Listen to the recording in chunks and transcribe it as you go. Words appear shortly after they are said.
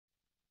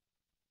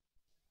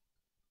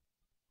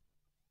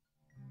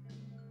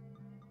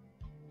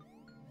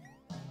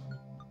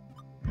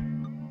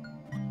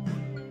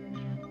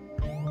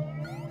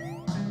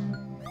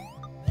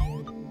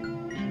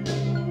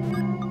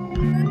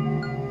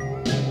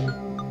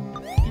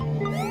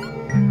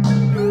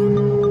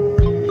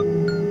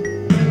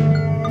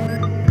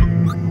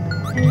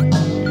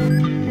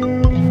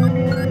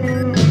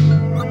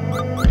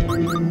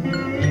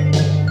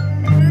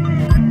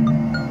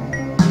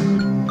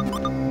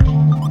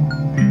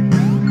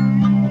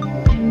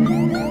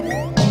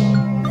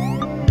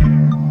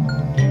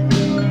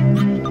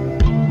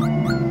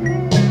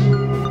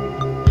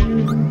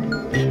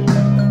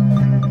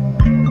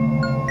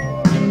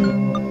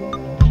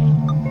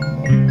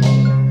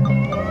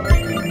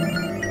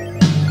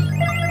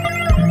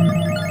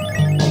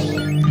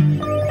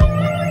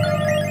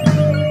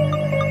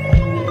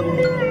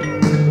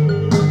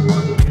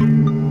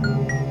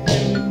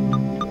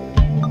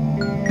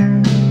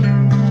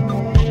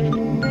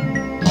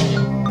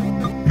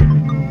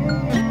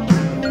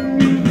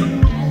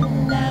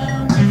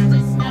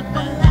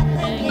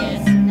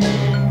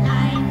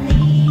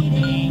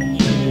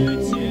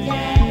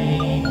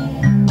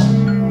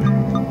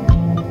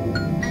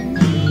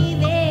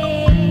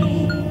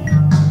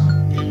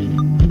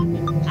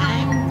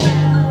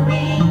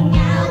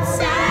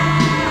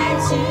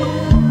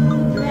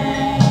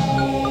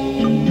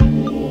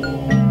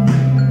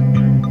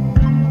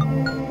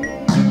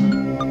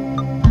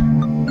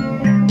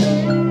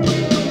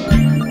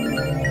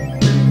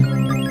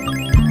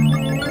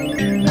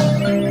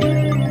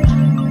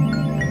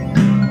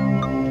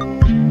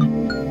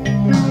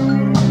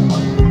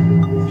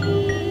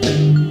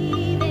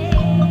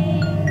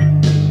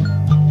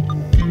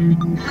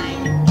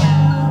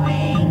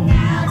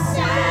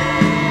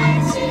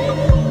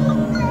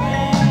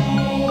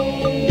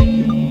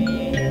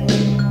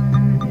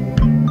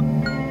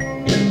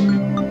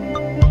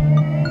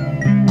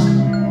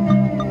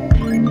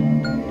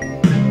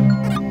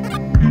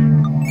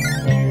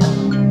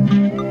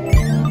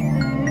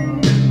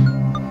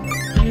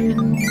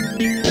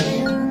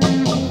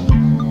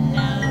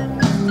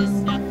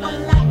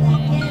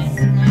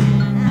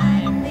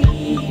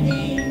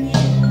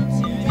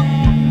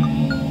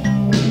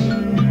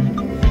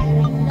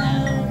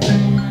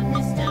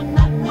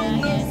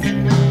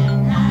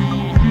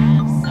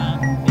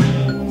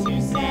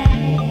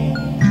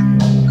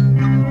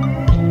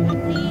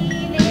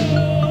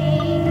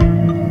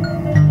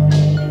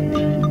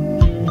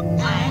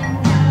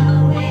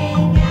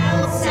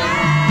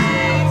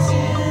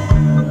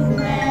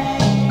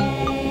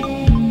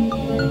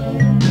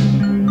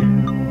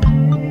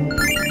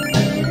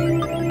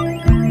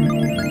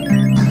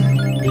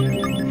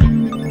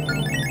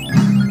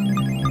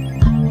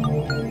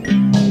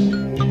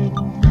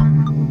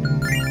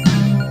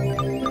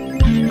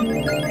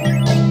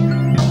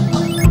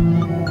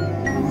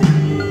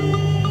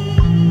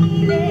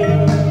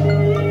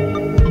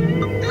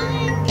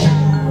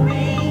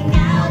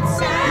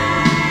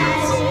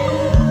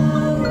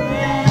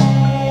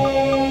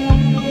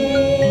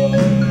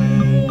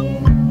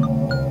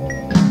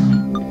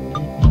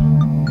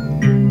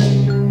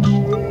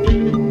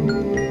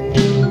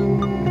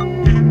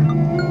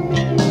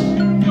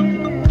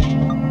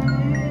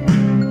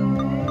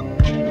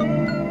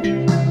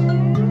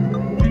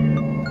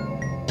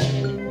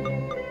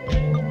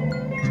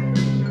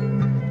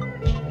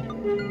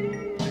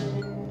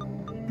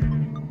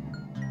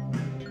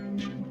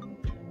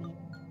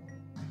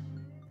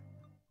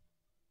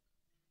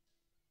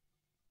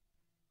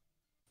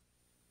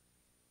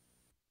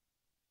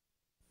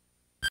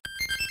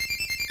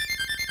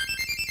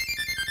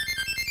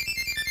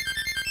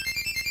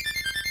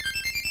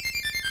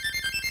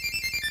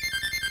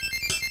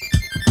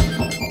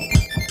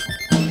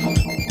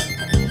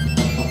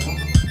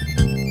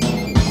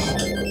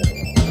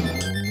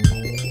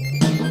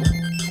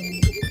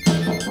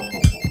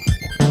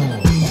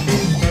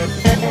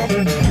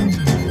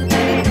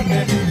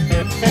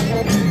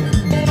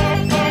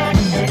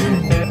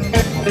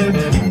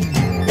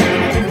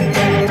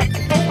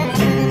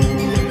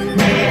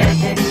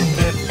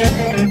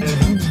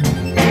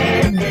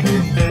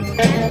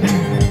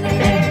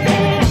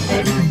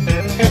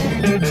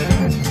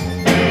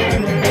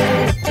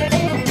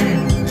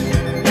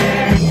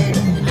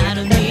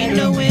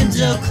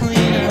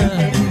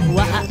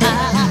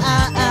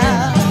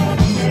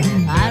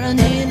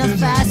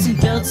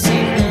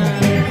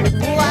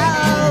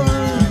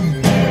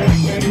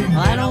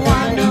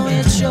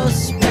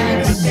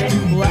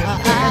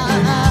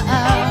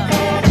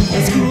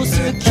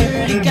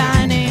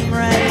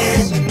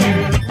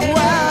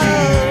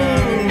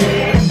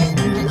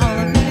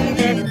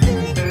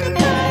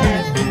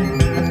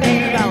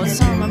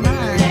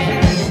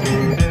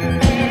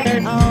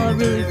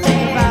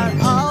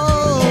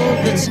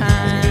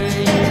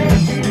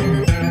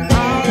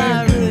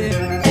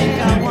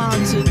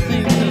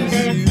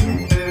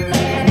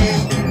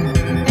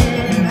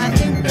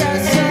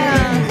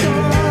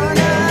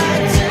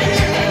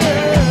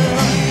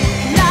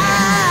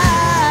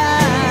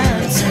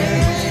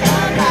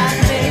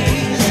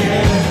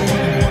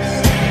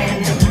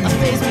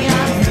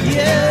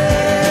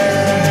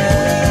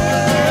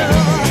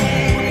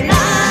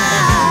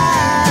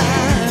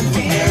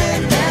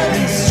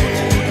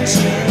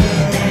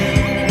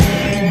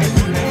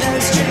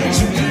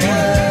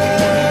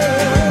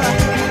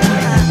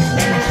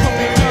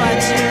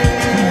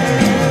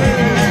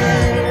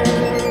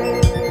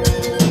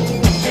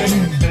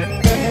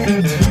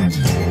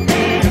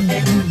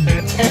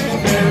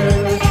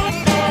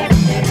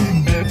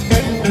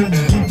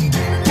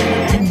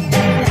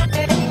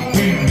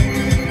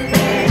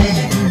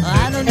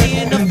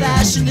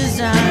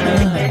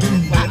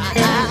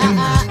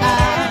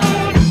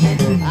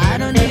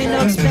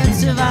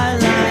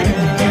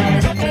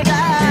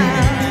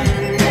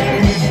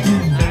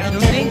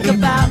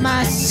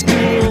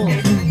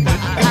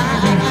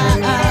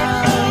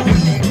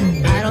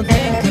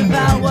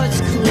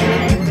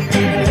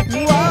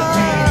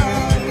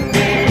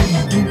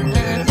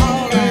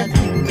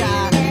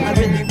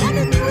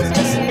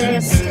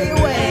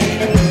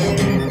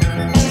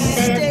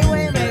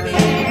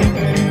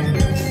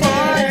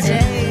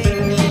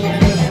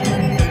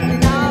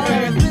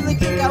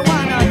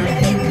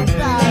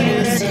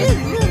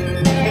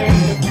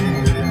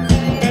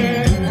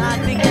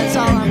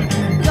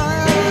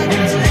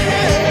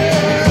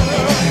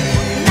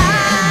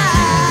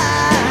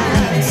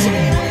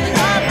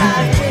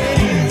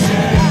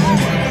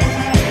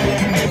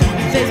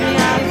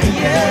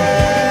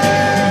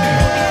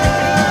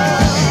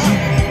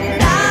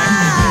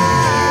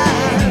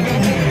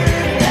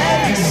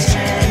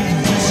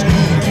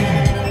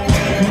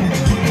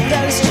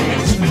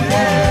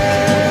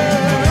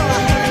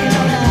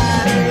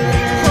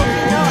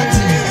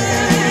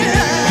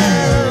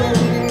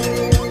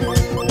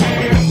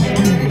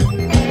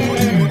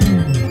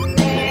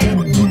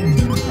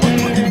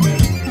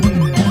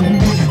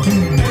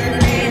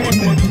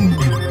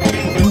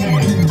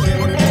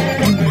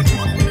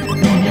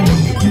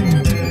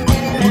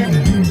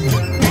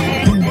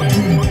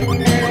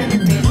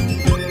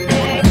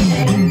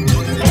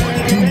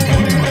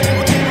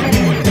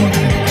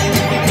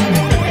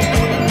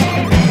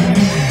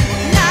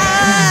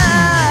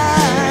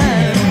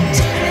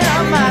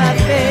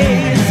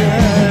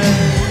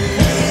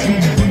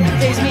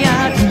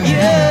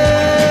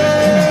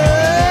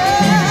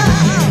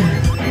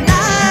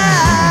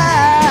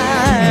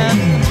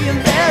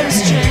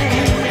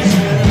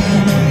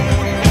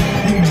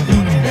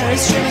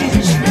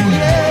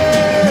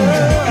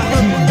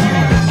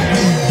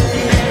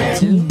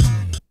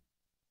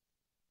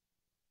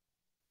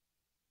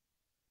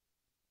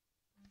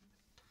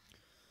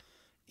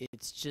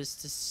It's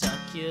just a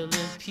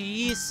succulent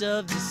piece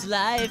of this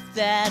life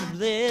that I'm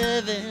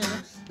living,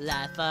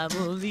 life I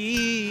will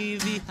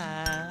leave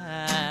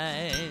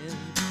behind.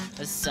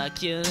 A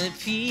succulent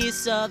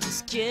piece of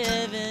this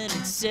giving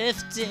and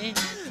sifting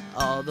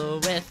all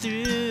the way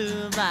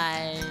through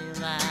my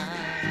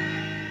mind.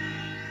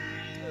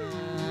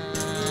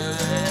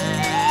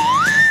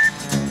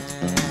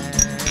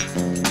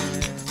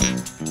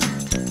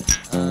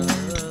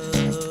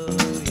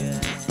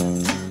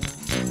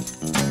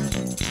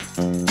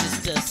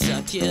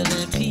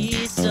 Succulent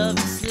piece of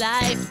this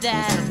life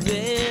that I'm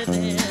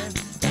living,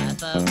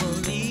 life I will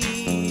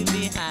leave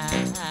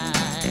behind.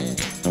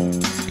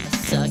 A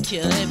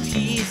succulent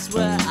piece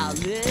where I'll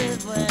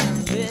live when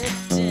I'm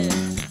lifting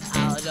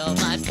out all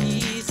my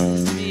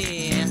pieces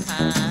behind.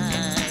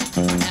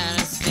 And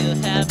I still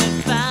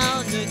haven't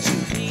found the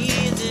true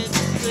reason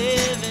to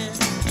living,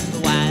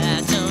 why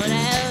I don't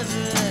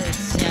ever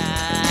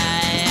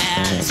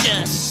die. It's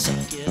just a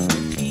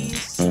succulent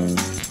piece of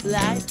this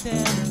life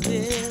that I'm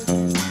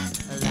living,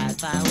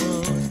 I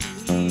will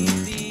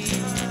leave behind.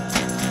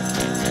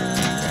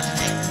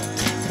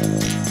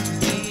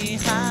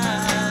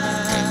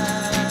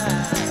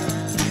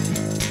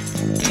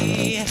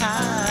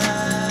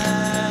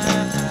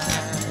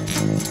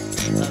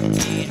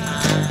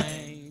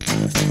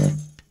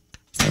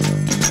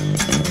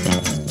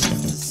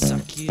 Just a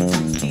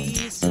succulent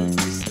piece of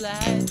this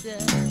life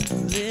that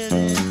I'm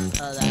living,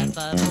 a life I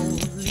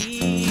won't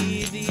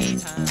leave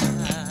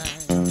behind.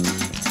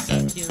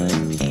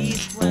 Succulent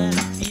piece when I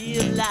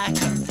feel like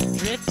I'm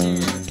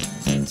drifting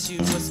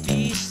into a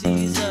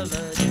species of a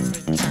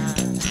different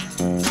kind.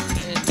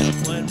 And no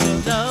one will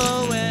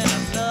know when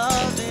I'm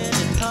loving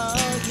and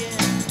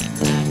hugging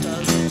like a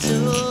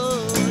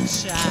little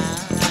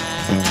child.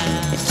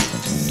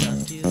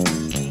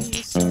 Succulent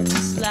piece of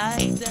this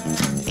life that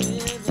I'm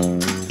living,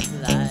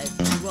 life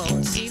you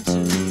won't seem to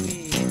leave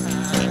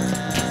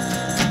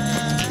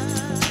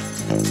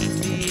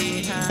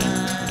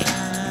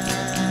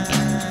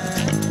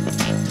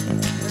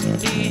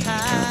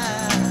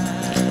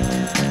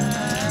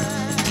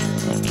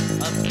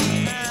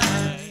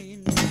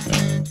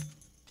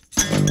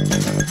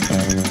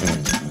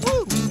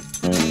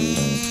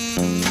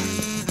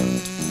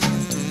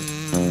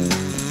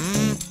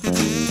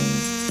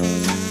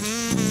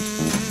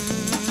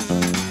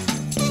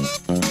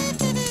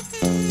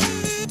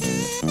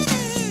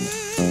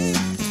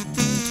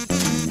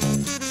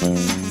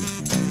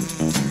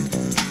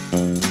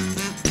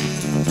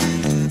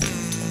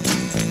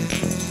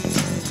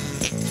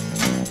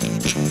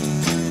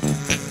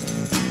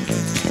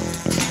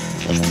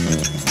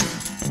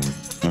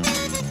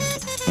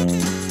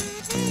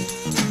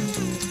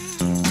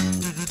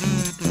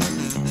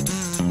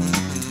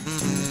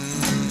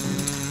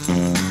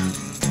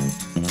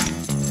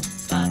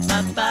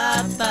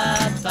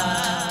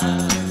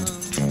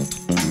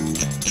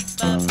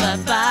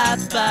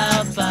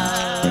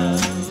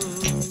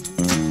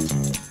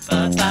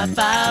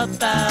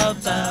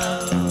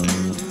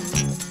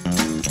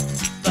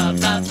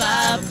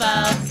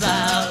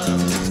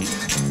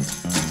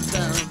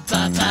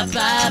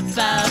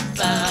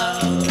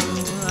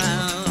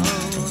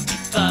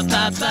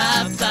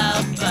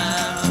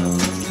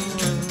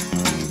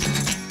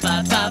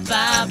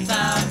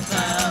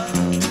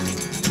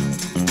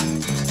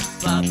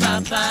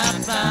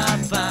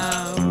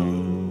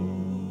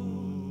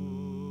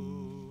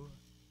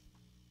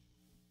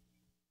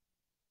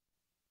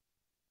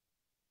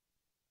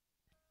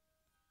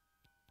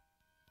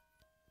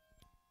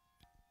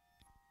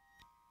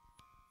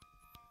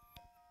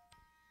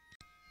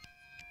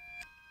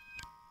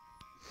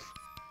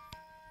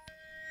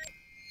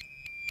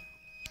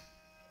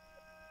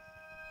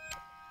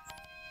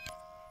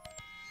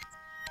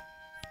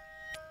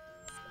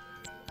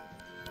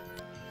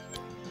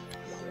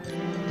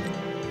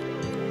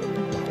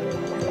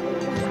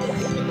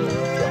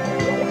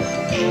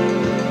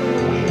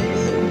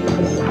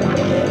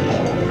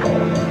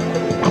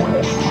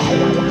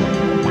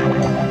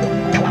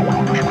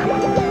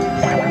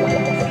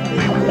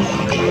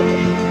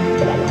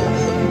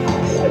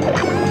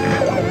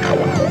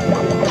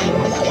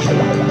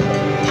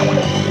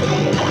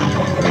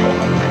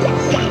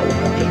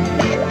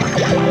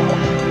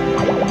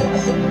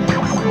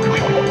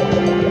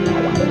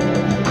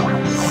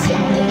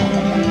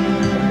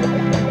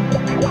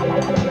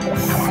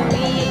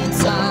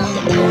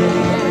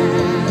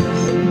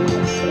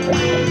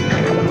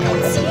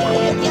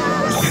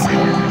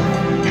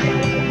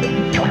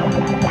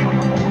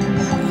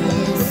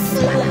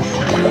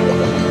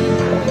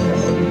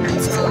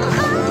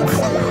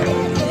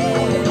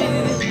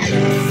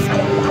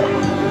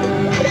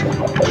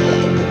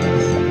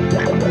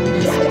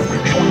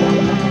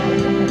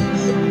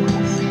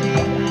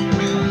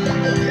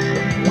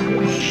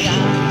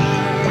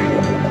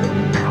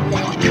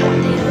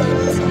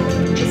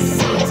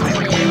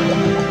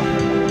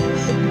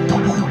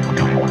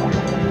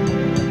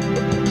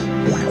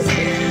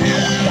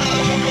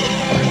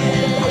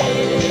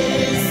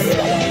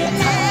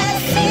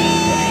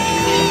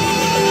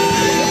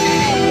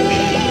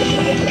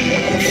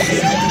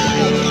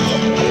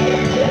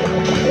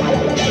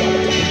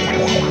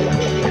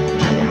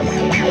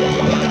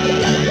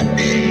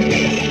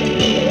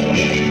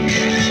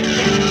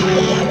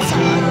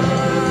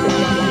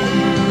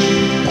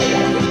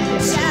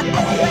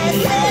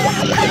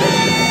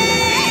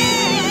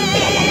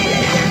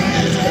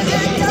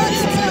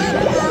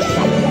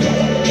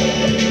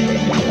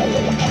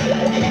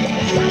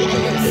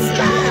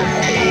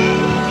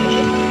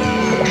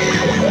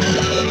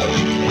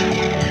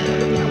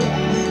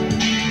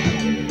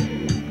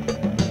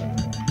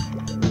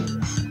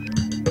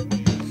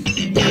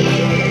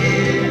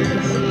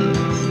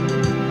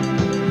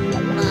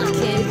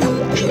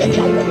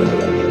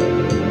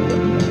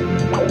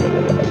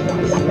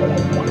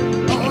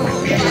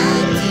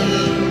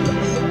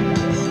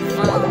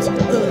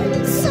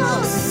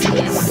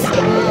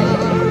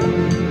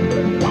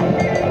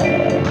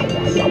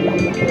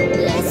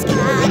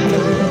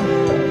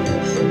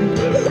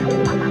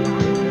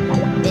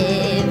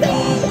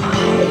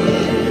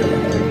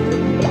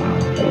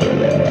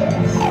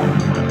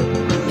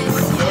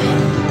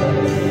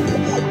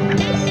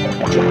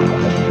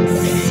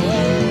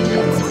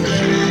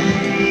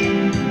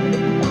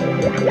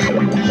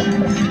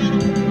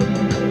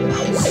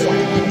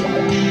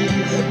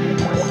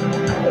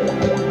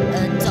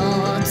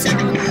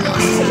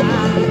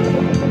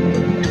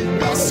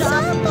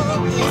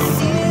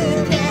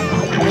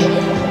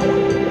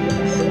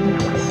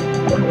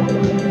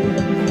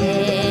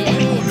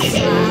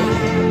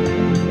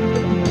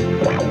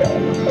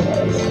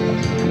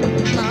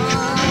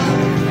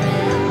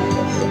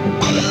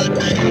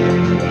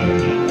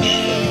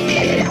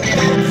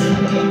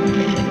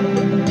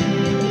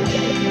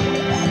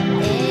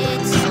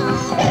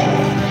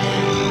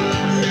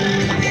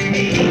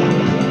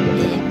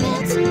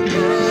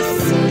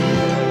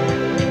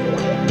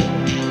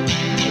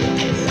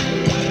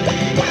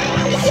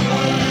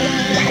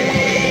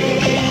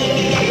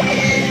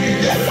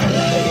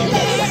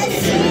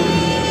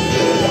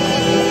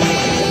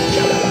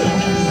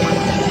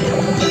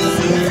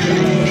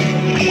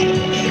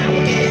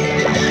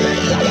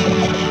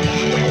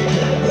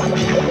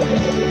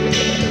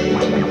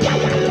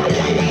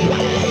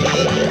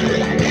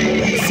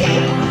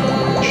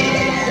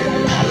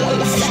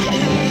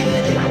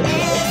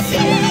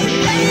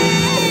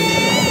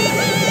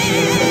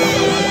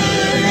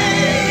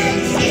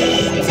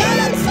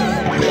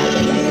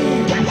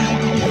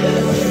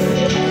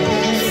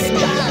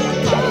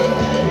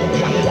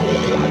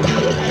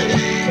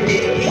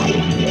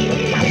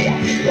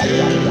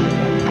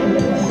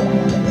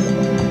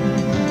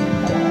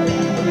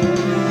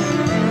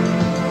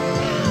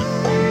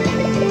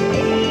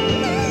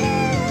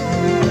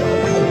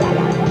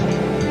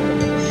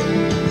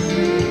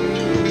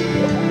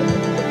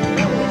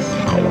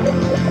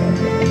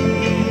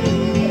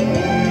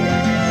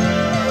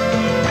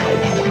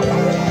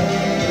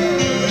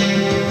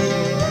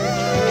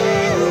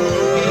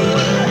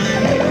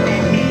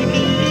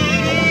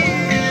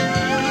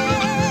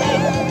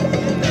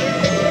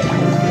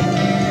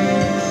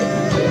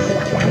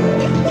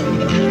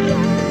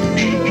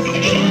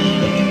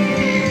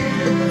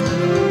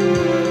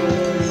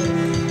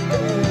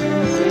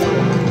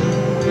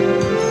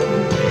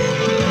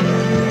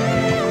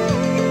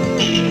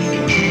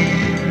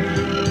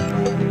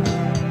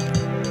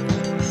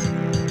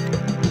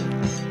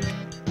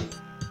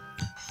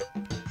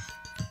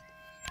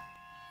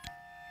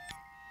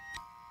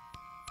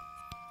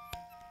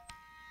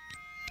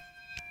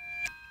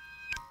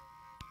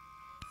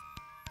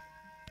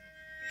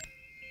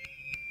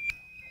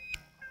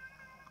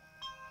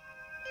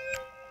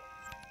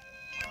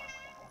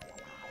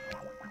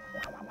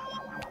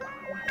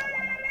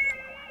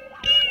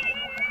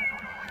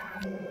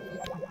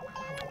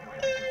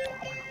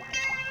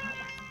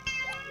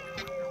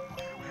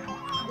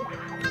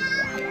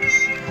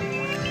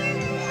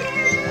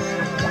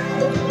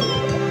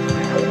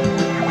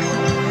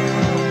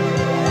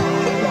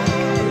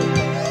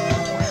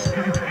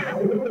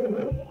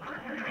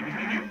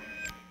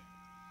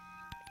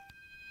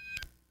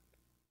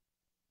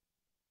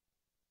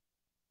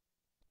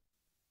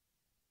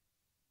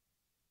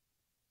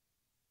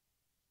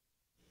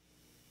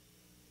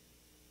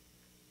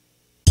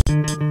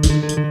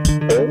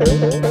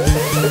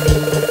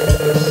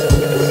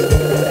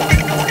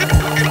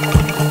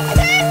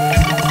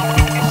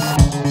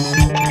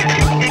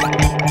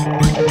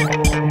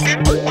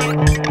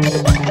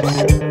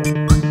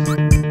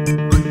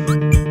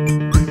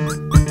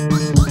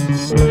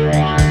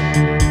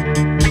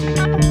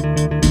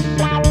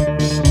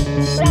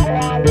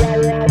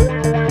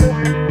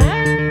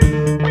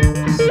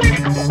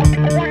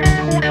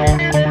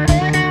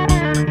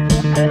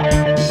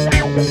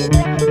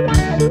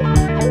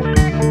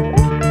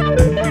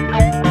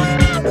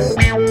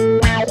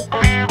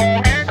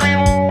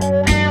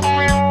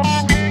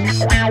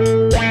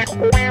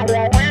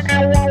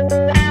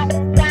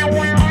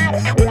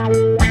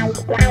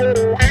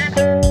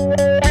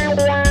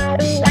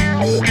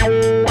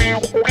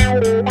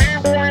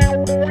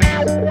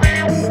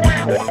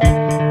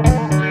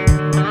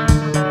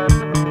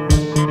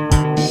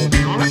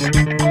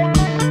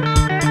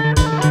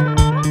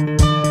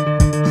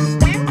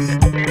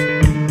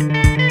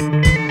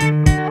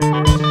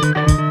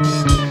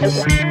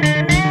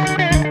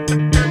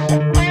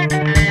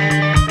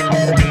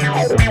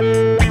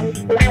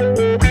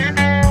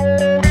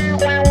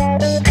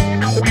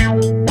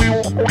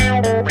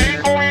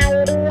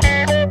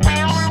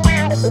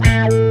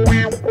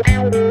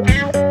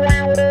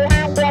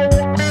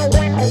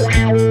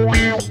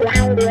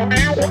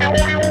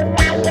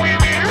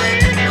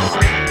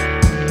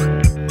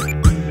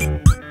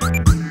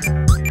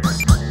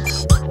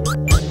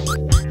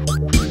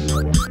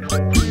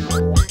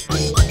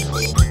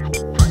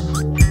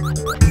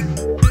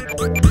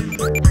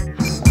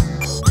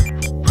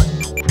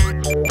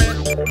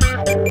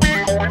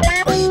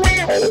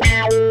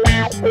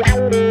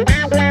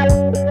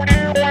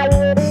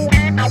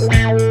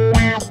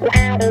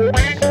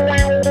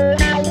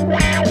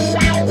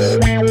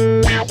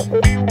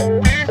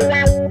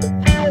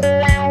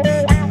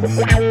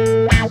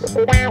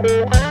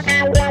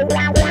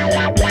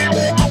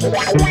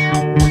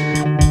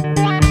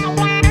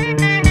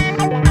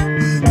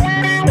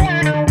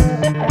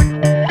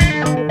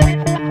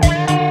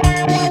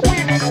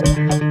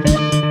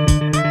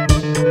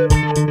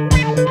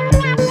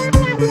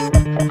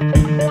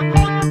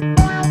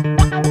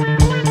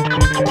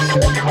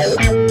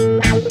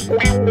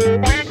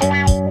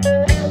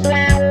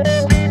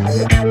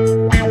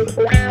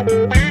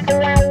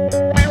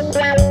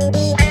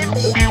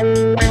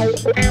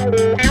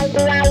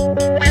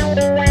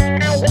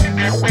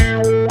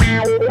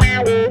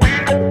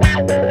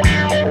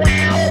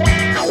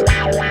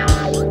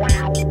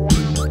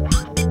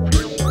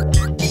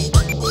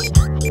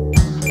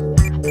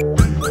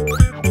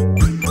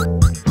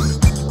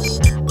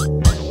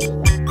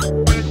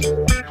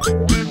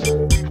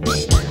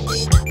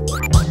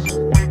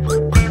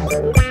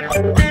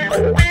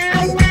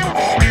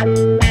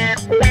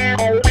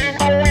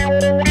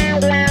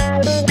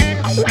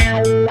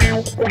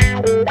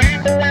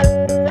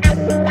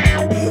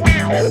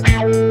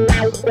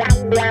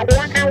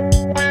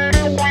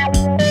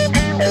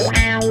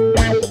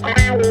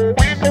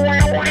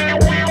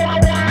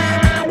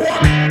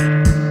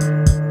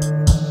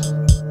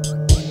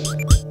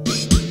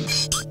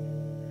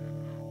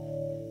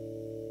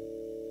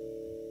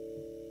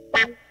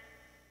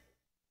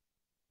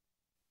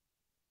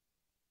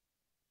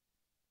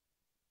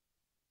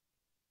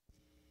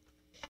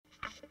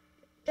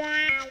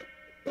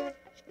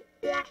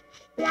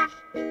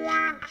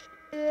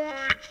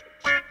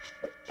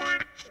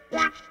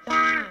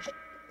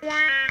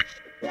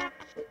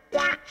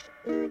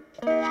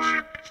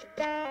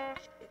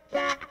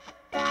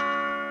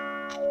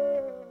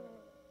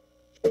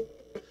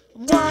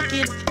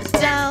Walking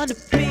down a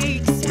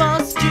big small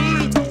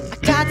street, I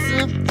got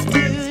some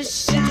new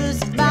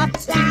shoes on my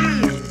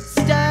feet.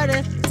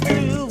 Started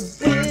through a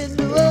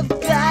window of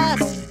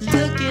glass,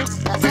 looking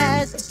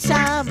at the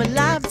time a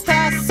line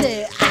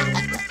passing.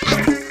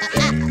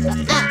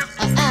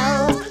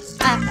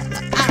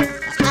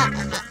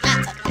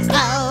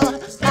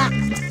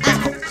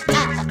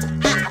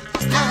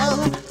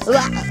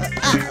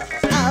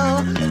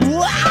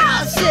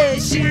 Wow,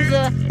 said she's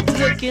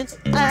looking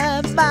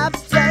at my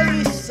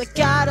face. I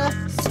got a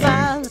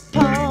smile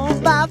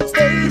upon my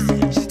face.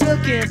 She's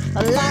looking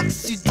like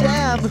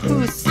Sudan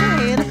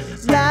Hussein.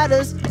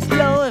 Matters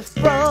flowing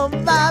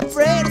from my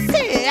brain. I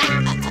say,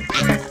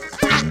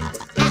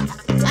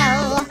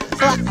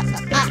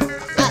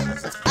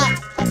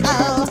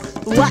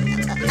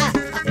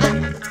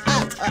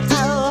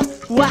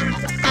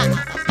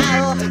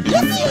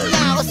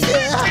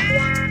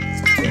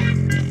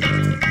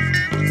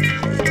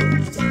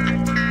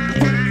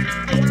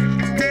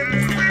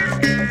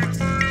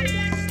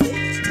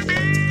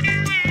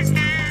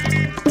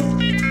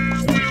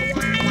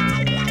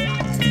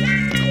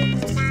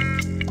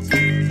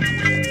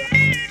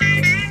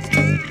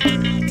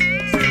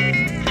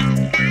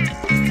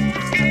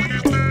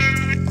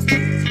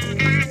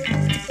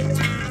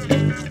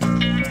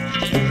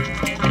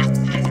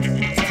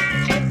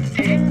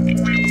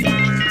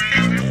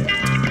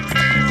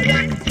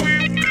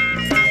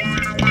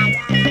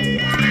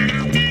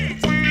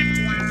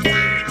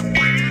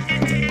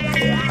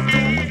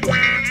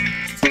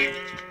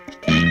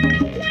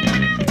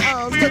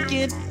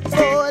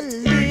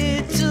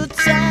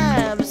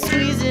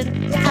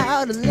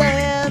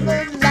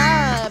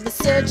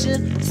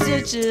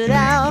 searching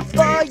out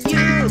for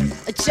you,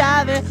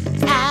 driving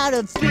out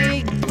a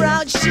big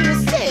brown shoe.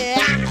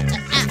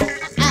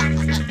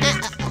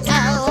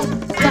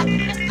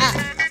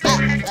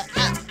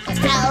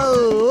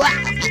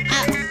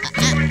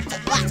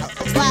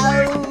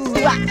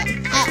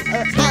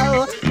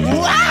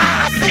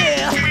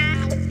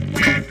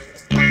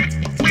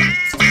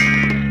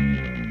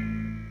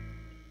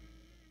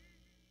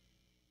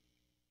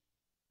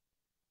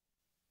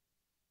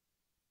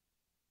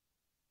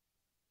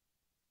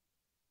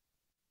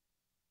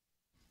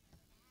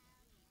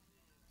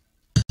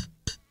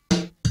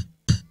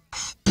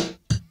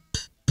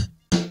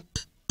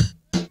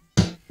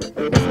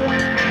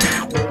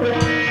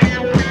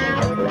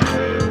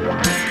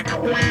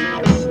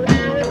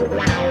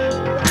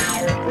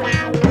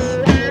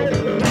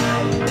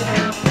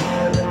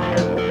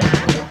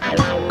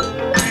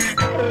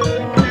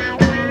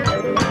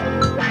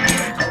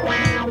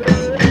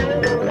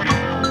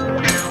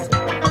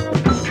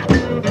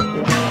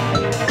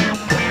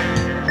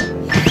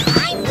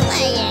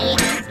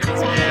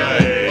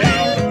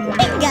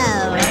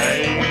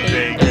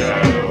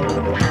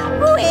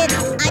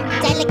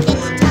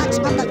 Delicate touch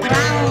on the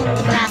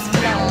ground.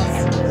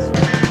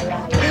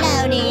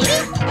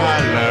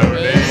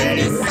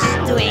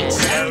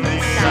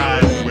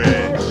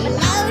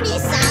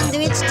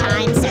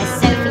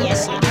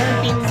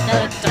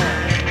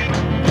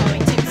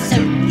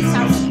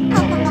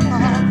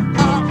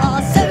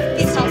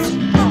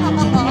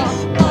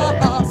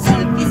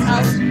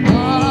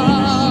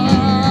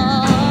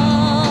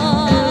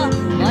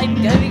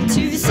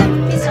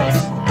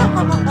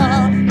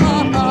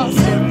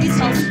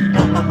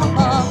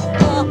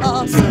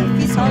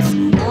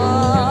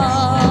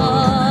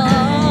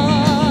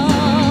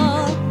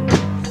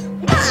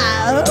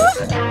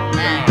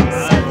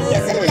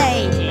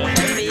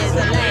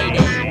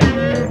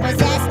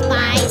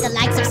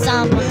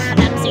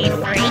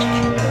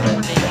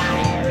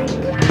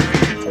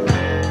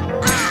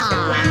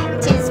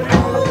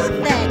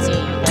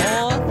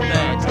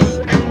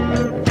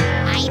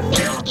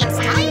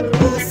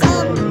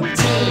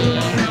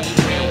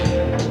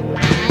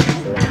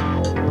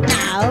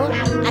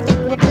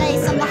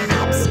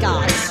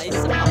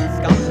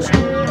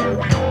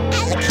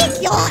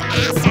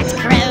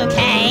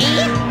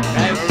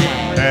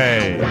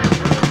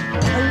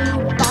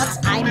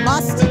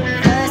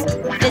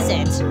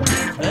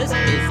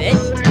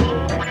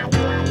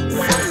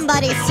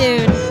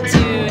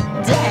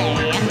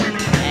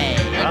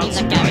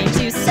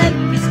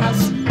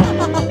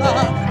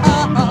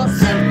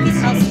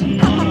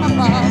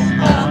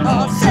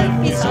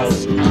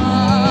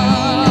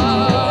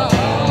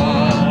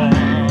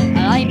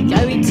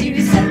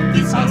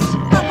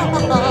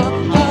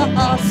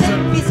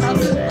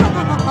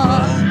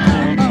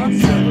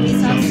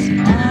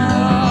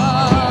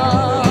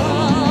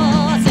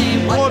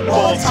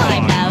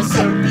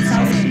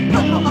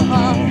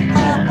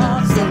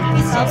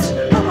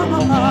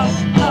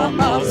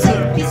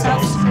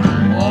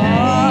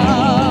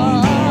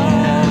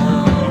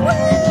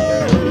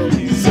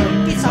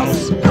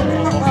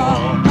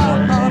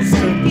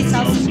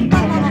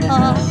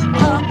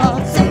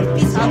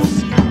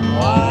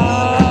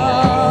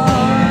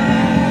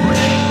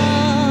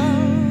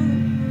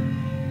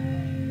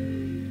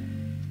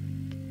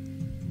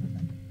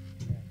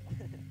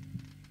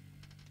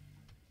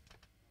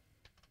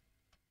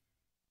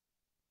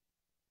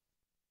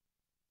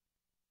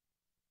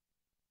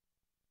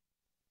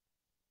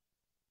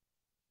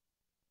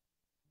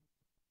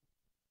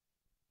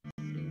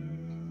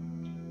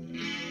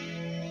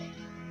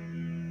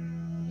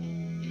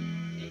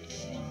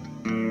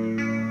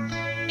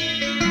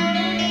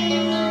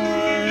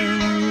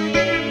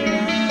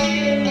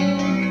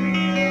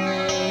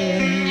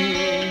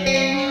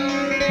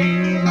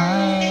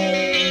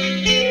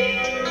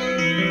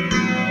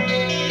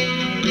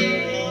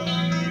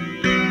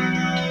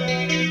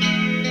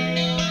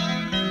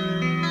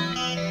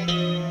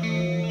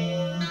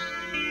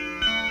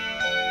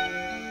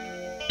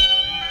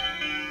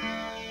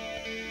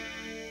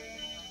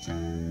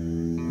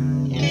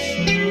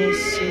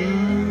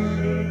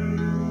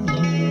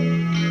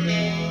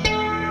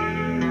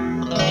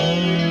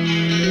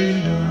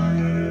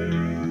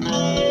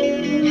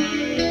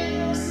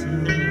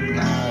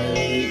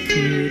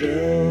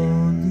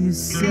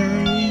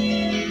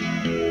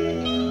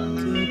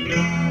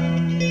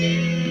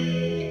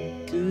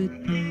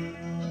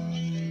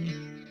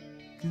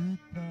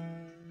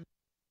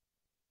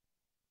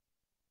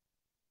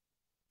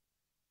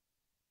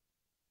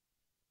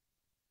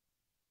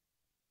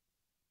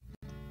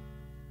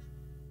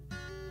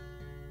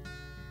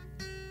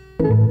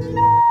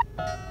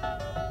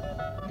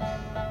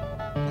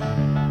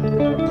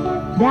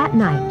 That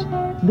night,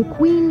 the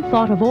queen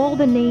thought of all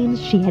the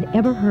names she had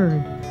ever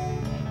heard,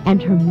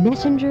 and her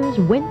messengers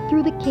went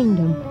through the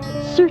kingdom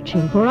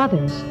searching for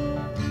others.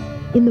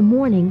 In the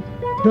morning,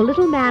 the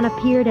little man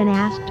appeared and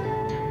asked,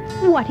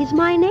 "What is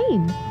my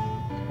name?"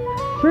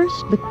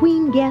 First, the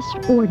queen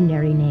guessed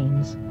ordinary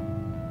names.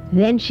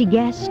 Then she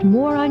guessed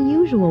more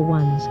unusual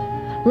ones,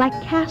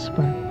 like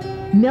Casper,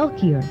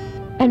 Melchior,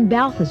 and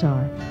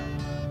Balthazar.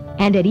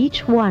 And at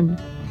each one,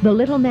 the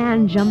little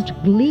man jumped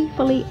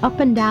gleefully up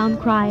and down,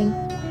 crying,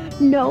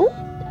 "No,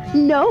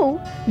 no,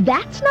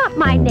 that's not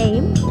my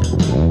name."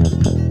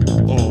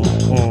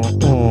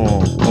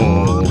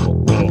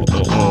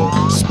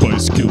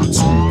 Spice, skillet,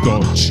 smooth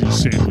dog, cheese,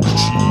 sandwich,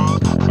 cheese.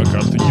 I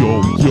got the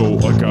yo,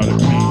 I got it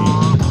me.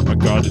 I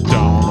got it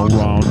down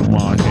around in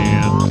my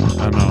hand.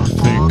 And I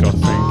think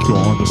you'll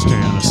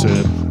understand. I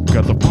said,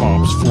 got the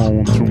pops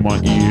flowing through my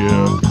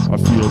ear. I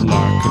feel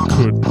like I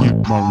could eat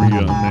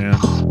Maria, man.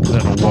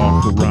 Then I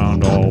walk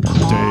around all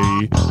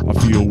day. I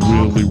feel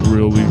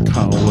really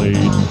kinda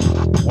laid.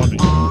 Wanna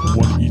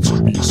eat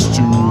some beef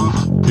stew.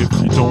 If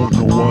you don't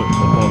know what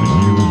about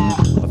you,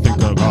 I think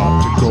I got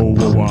to go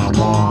where I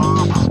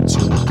want. So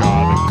I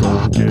gotta go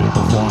get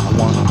the fun.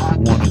 I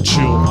wanna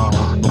chill out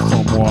on the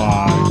fun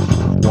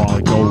while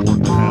I go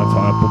and have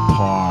apple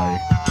pie.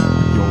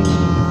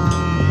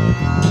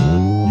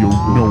 You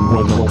know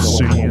what I'm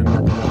saying?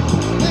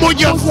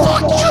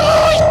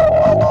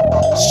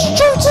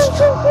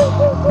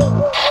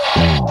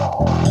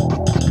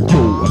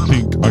 Yo, I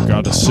think I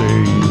gotta say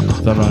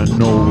that I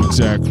know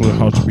exactly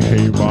how to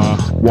behave. I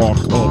walk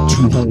up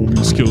to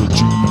homie Skillet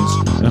G's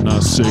and I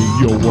say,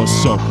 yo,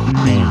 what's up with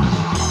me?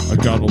 I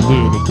got a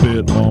little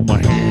bit on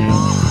my hand,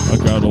 I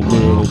got a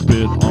little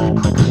bit on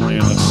my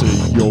plan. I say,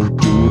 yo,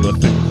 dude, I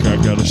think I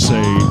gotta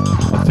say,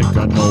 I think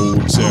I know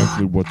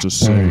exactly what to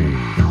say.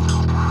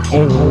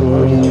 Oh,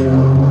 yeah.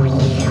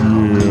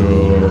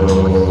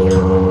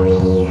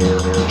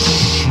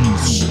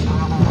 Jeez.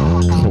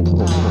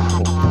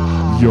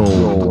 Yo.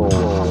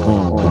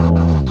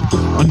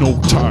 I know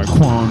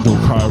Taekwondo,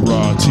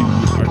 Karate.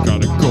 I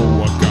gotta go,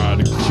 I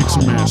gotta kick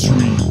some ass.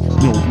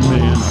 Yo,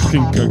 man, I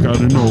think I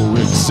gotta know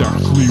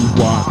exactly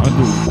why. I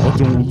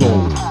don't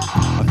know.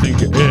 I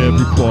think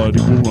everybody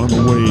will run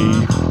away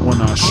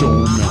when I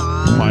show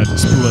them my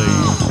display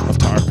of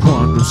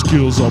Taekwondo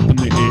skills up in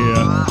the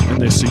air.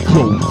 And they say,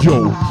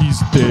 yo, he's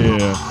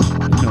there.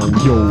 No,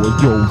 yo,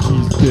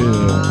 he's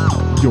there.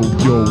 Yo,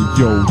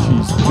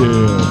 he's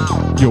there.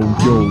 Yo,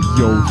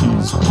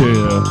 he's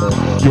there.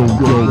 Yo.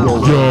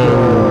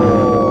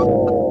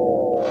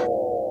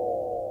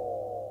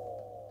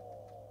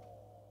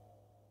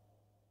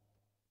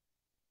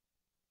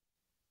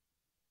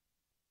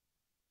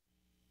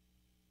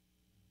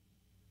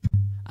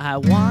 I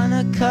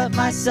wanna cut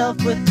myself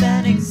with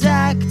an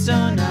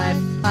Exacto knife.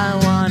 I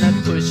wanna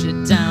push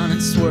it down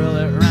and swirl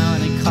it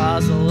around and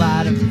cause a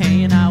lot of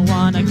pain. I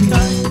wanna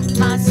cut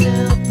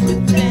myself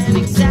with an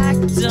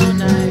Exacto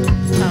knife.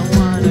 I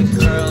wanna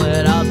curl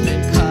it up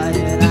and cut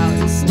it out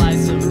and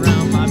slice it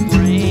around my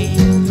brain.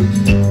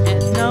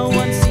 And no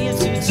one seems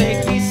to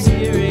take me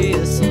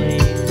seriously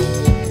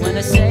when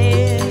I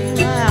say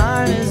my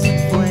heart is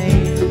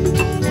inflamed.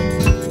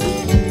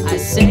 I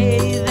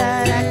say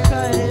that I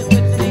cut it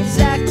with an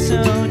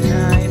Exacto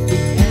knife,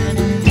 and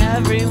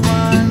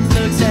everyone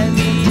looks at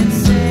me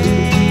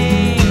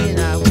insane.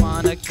 I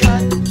wanna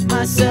cut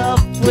myself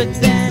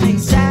with an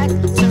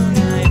Exacto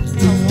knife.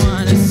 I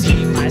wanna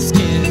see my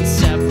skin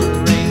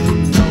separate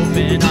and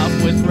open up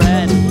with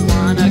red.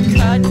 Wanna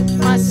cut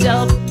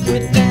myself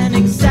with an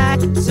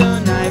Exacto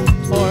knife,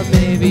 or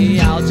maybe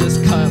I'll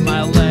just cut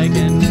my leg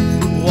and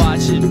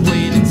watch it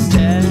bleed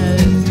instead.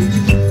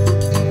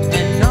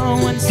 And no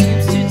one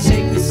seems to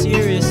take me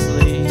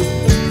seriously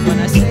when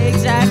I say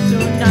Exacto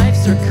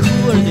knives are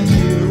cooler than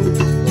you.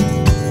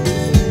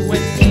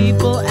 When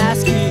people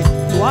ask me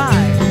why,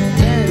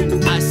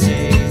 then I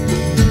say,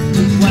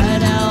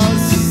 what else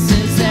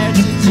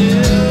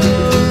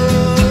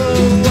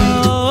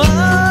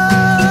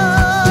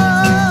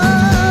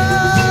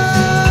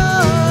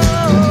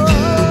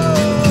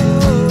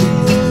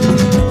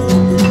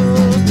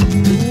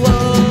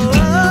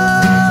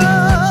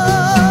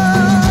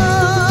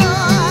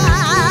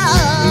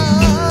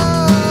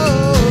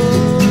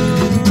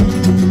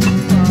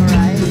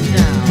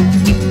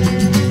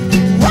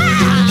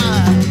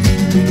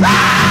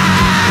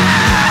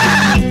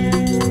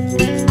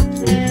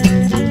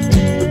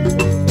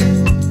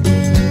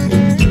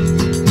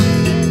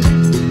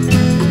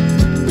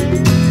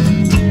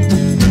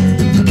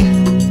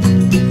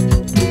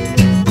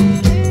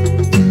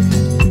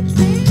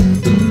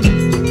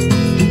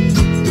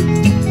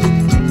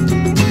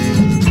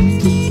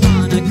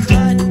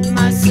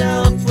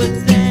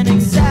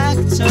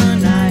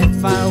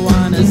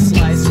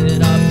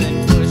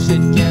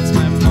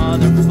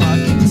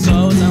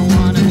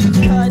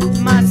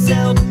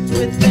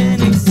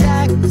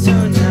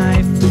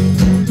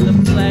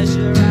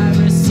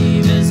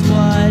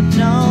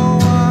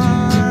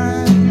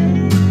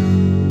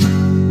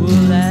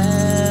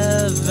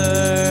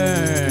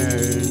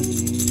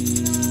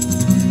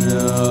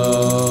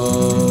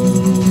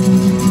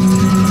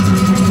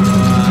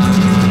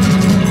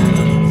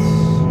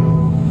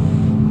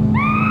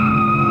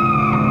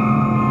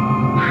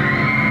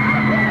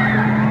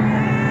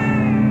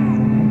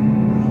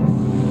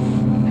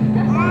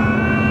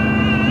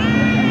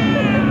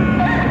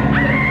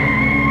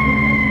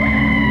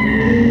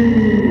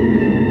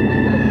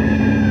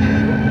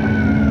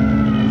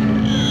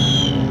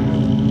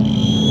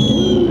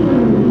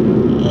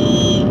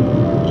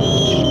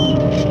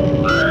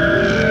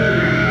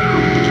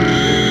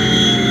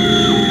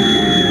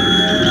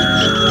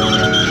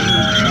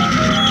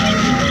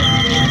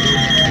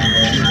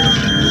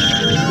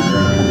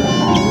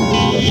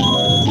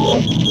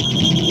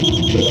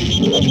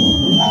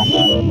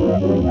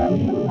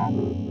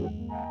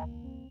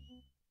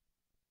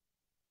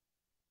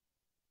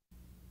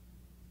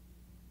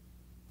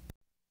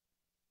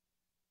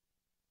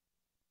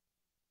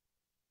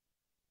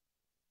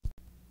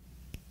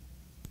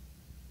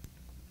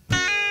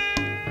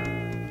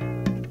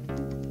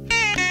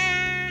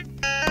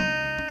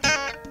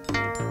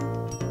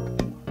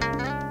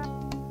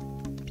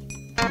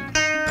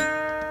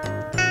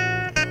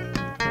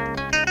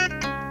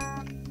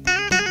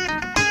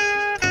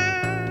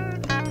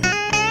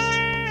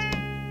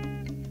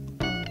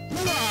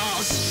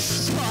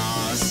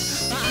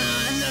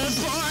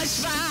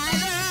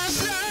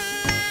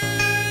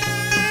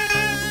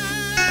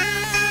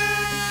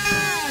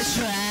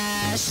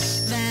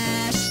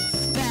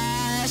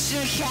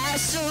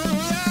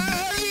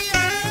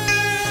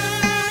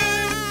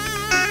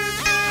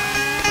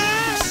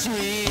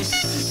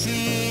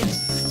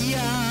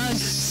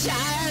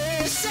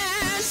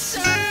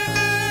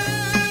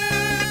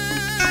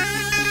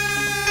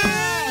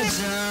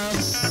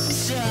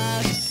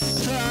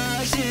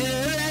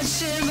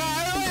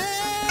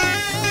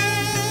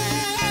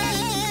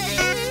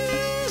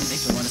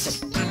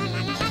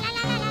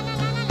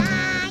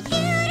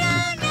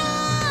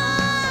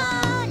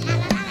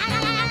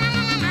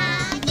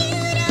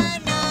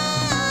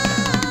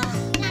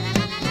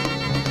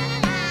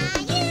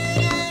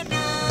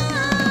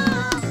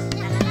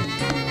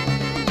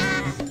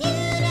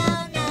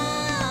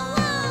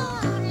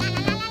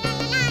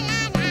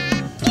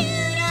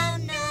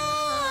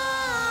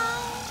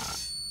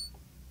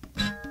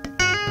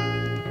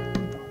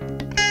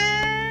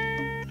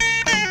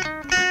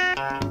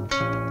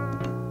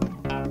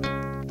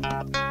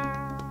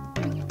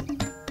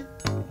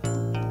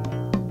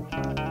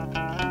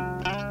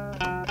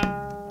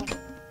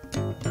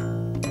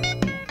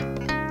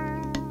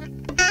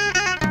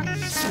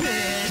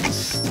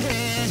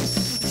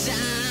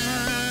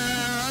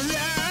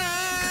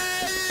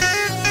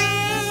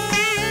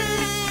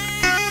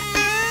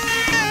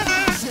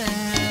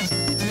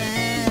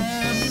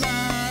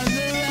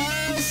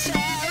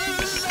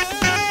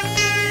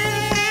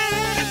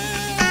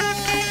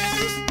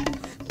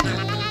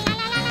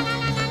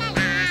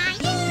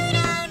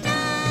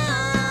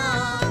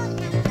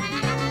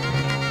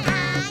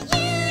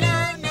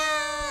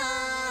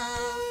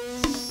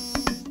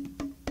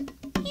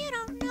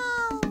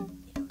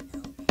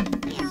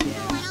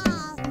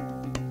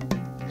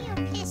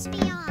piss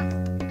me off.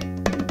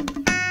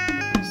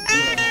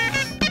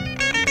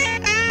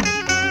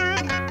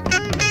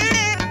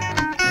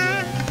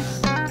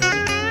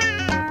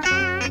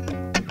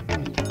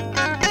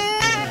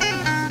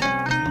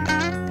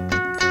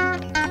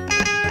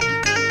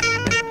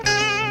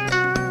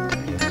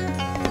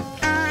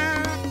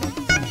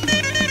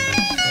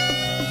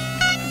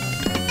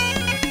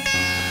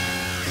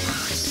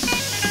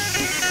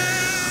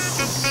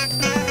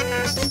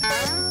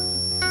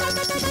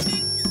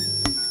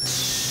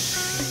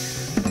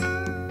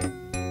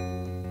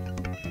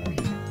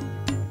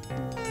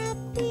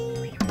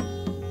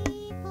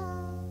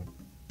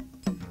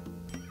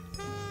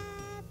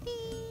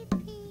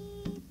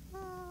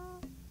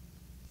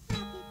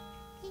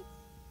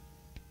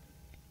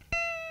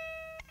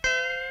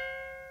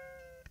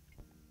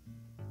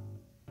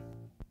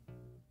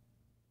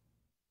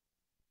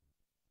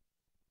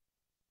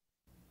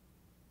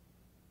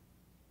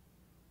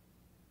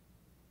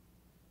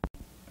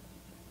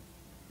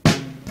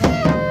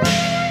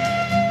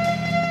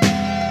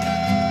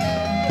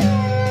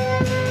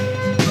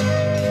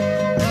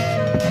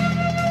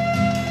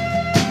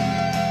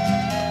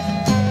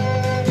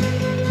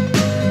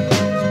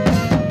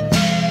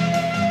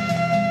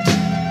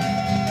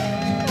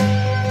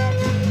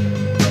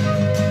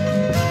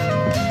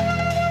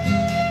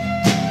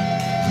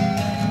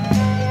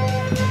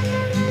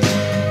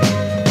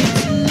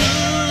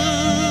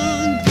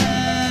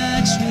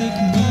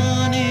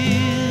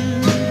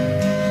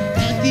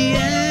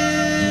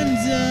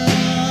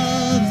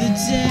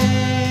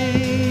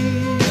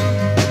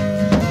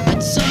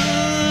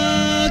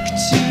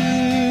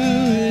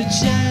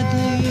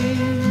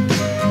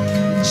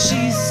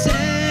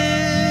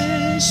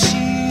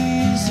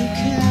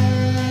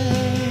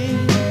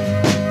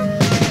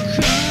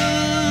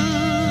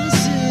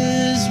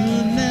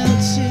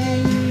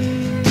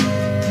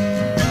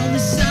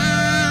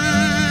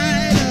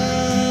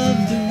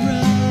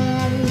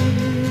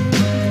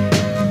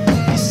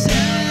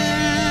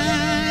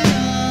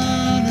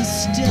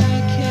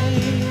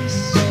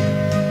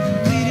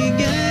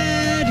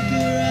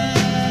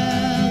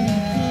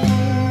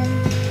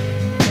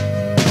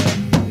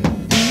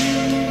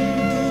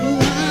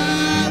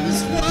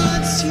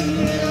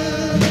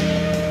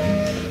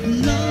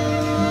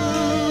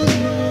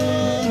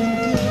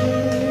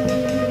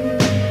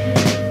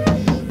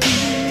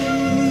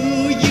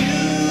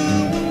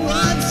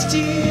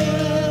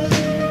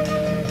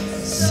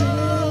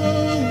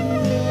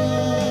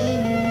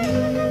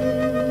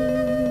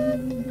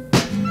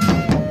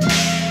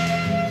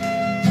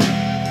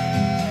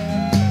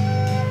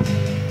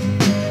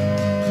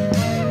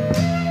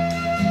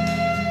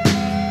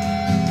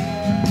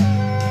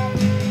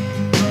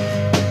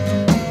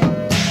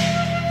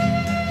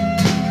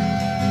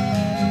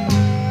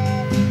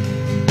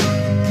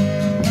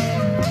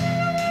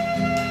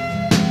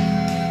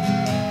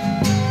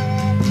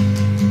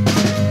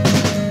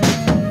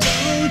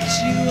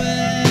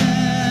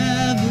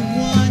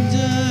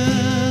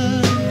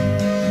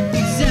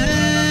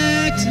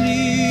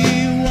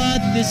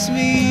 this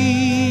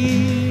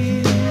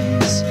means.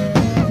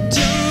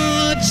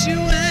 Don't you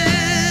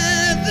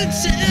ever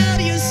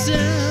tell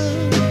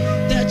yourself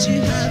that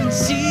you haven't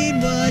seen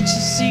what you've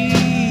seen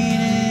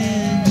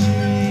in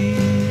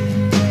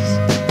dreams.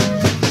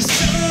 It's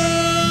so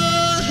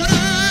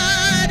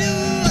hard to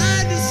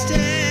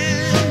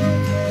understand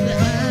that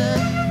I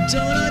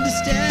don't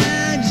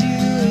understand you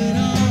at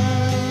all.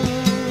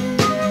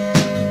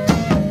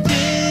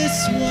 This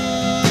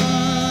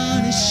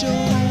one is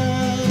short.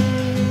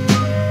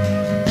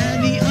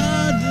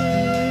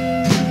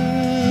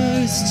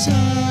 Tall.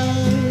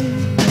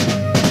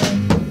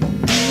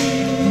 Ooh,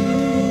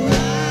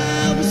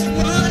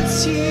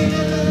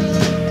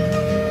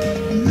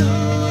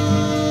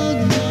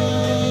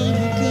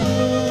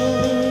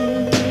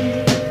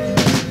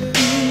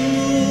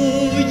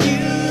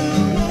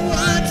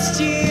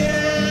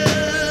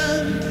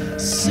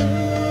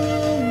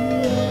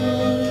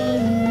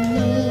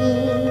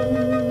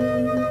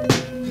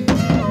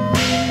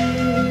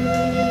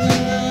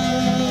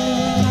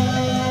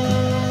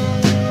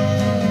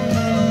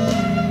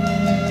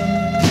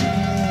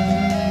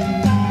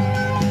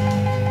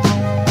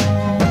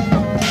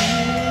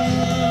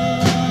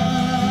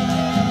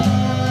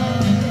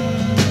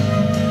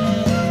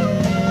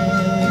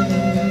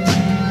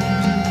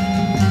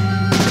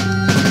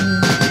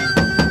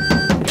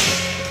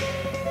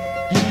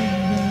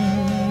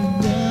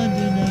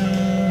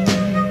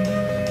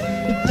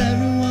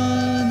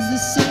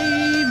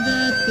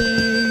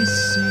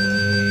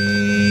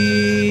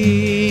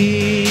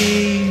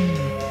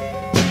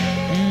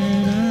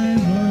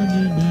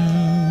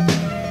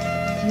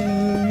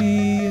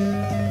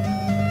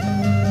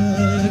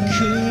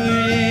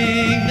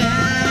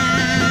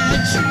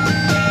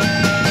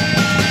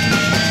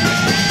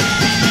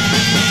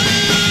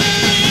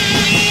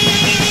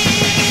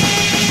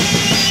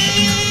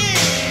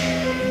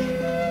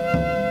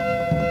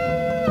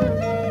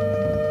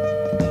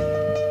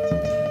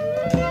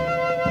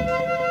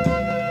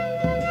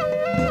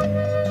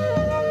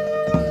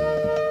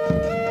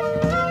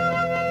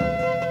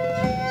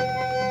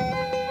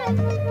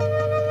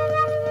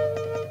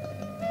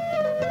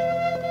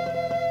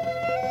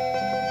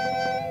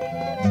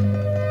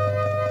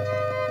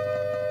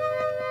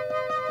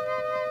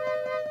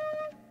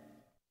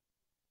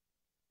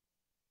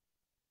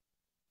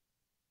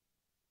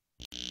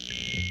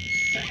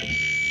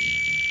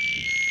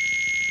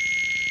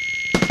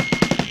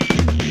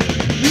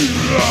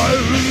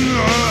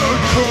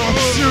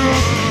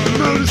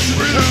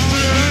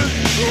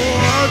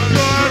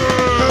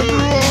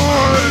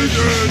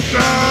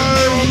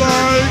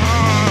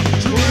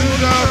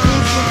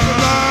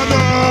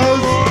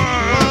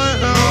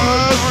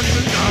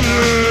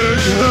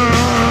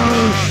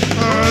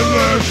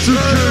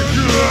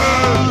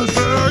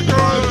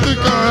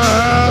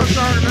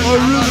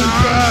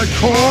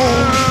 cold.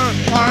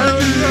 I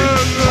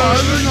need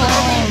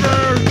Tylenol.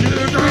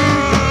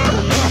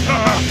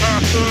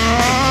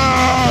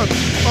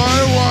 I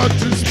want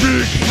to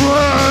speak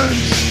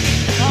French.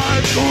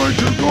 I'm going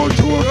to go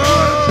to a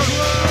French.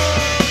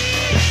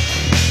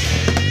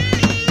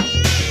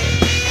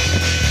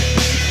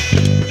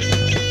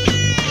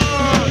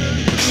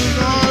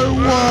 I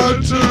went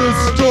to the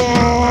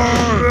store.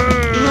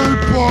 I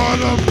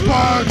bought a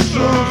box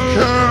of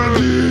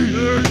candy.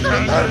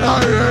 And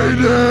I ate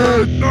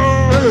it.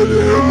 And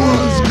it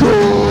was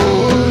good.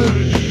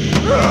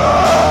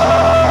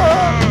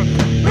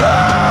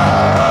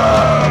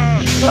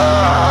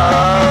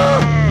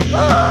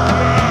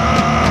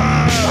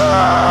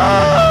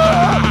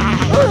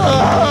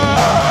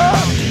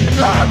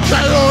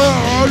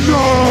 Oh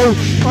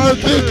no! I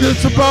think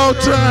it's about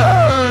to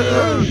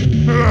end!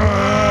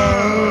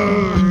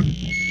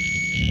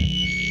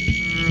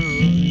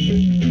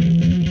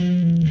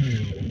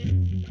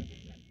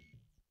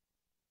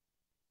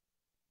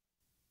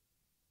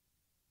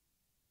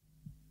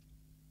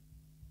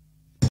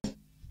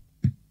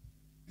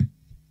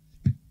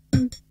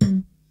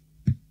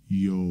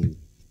 Yo.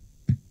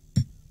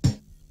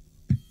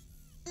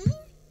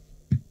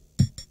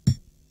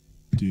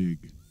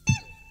 Dig.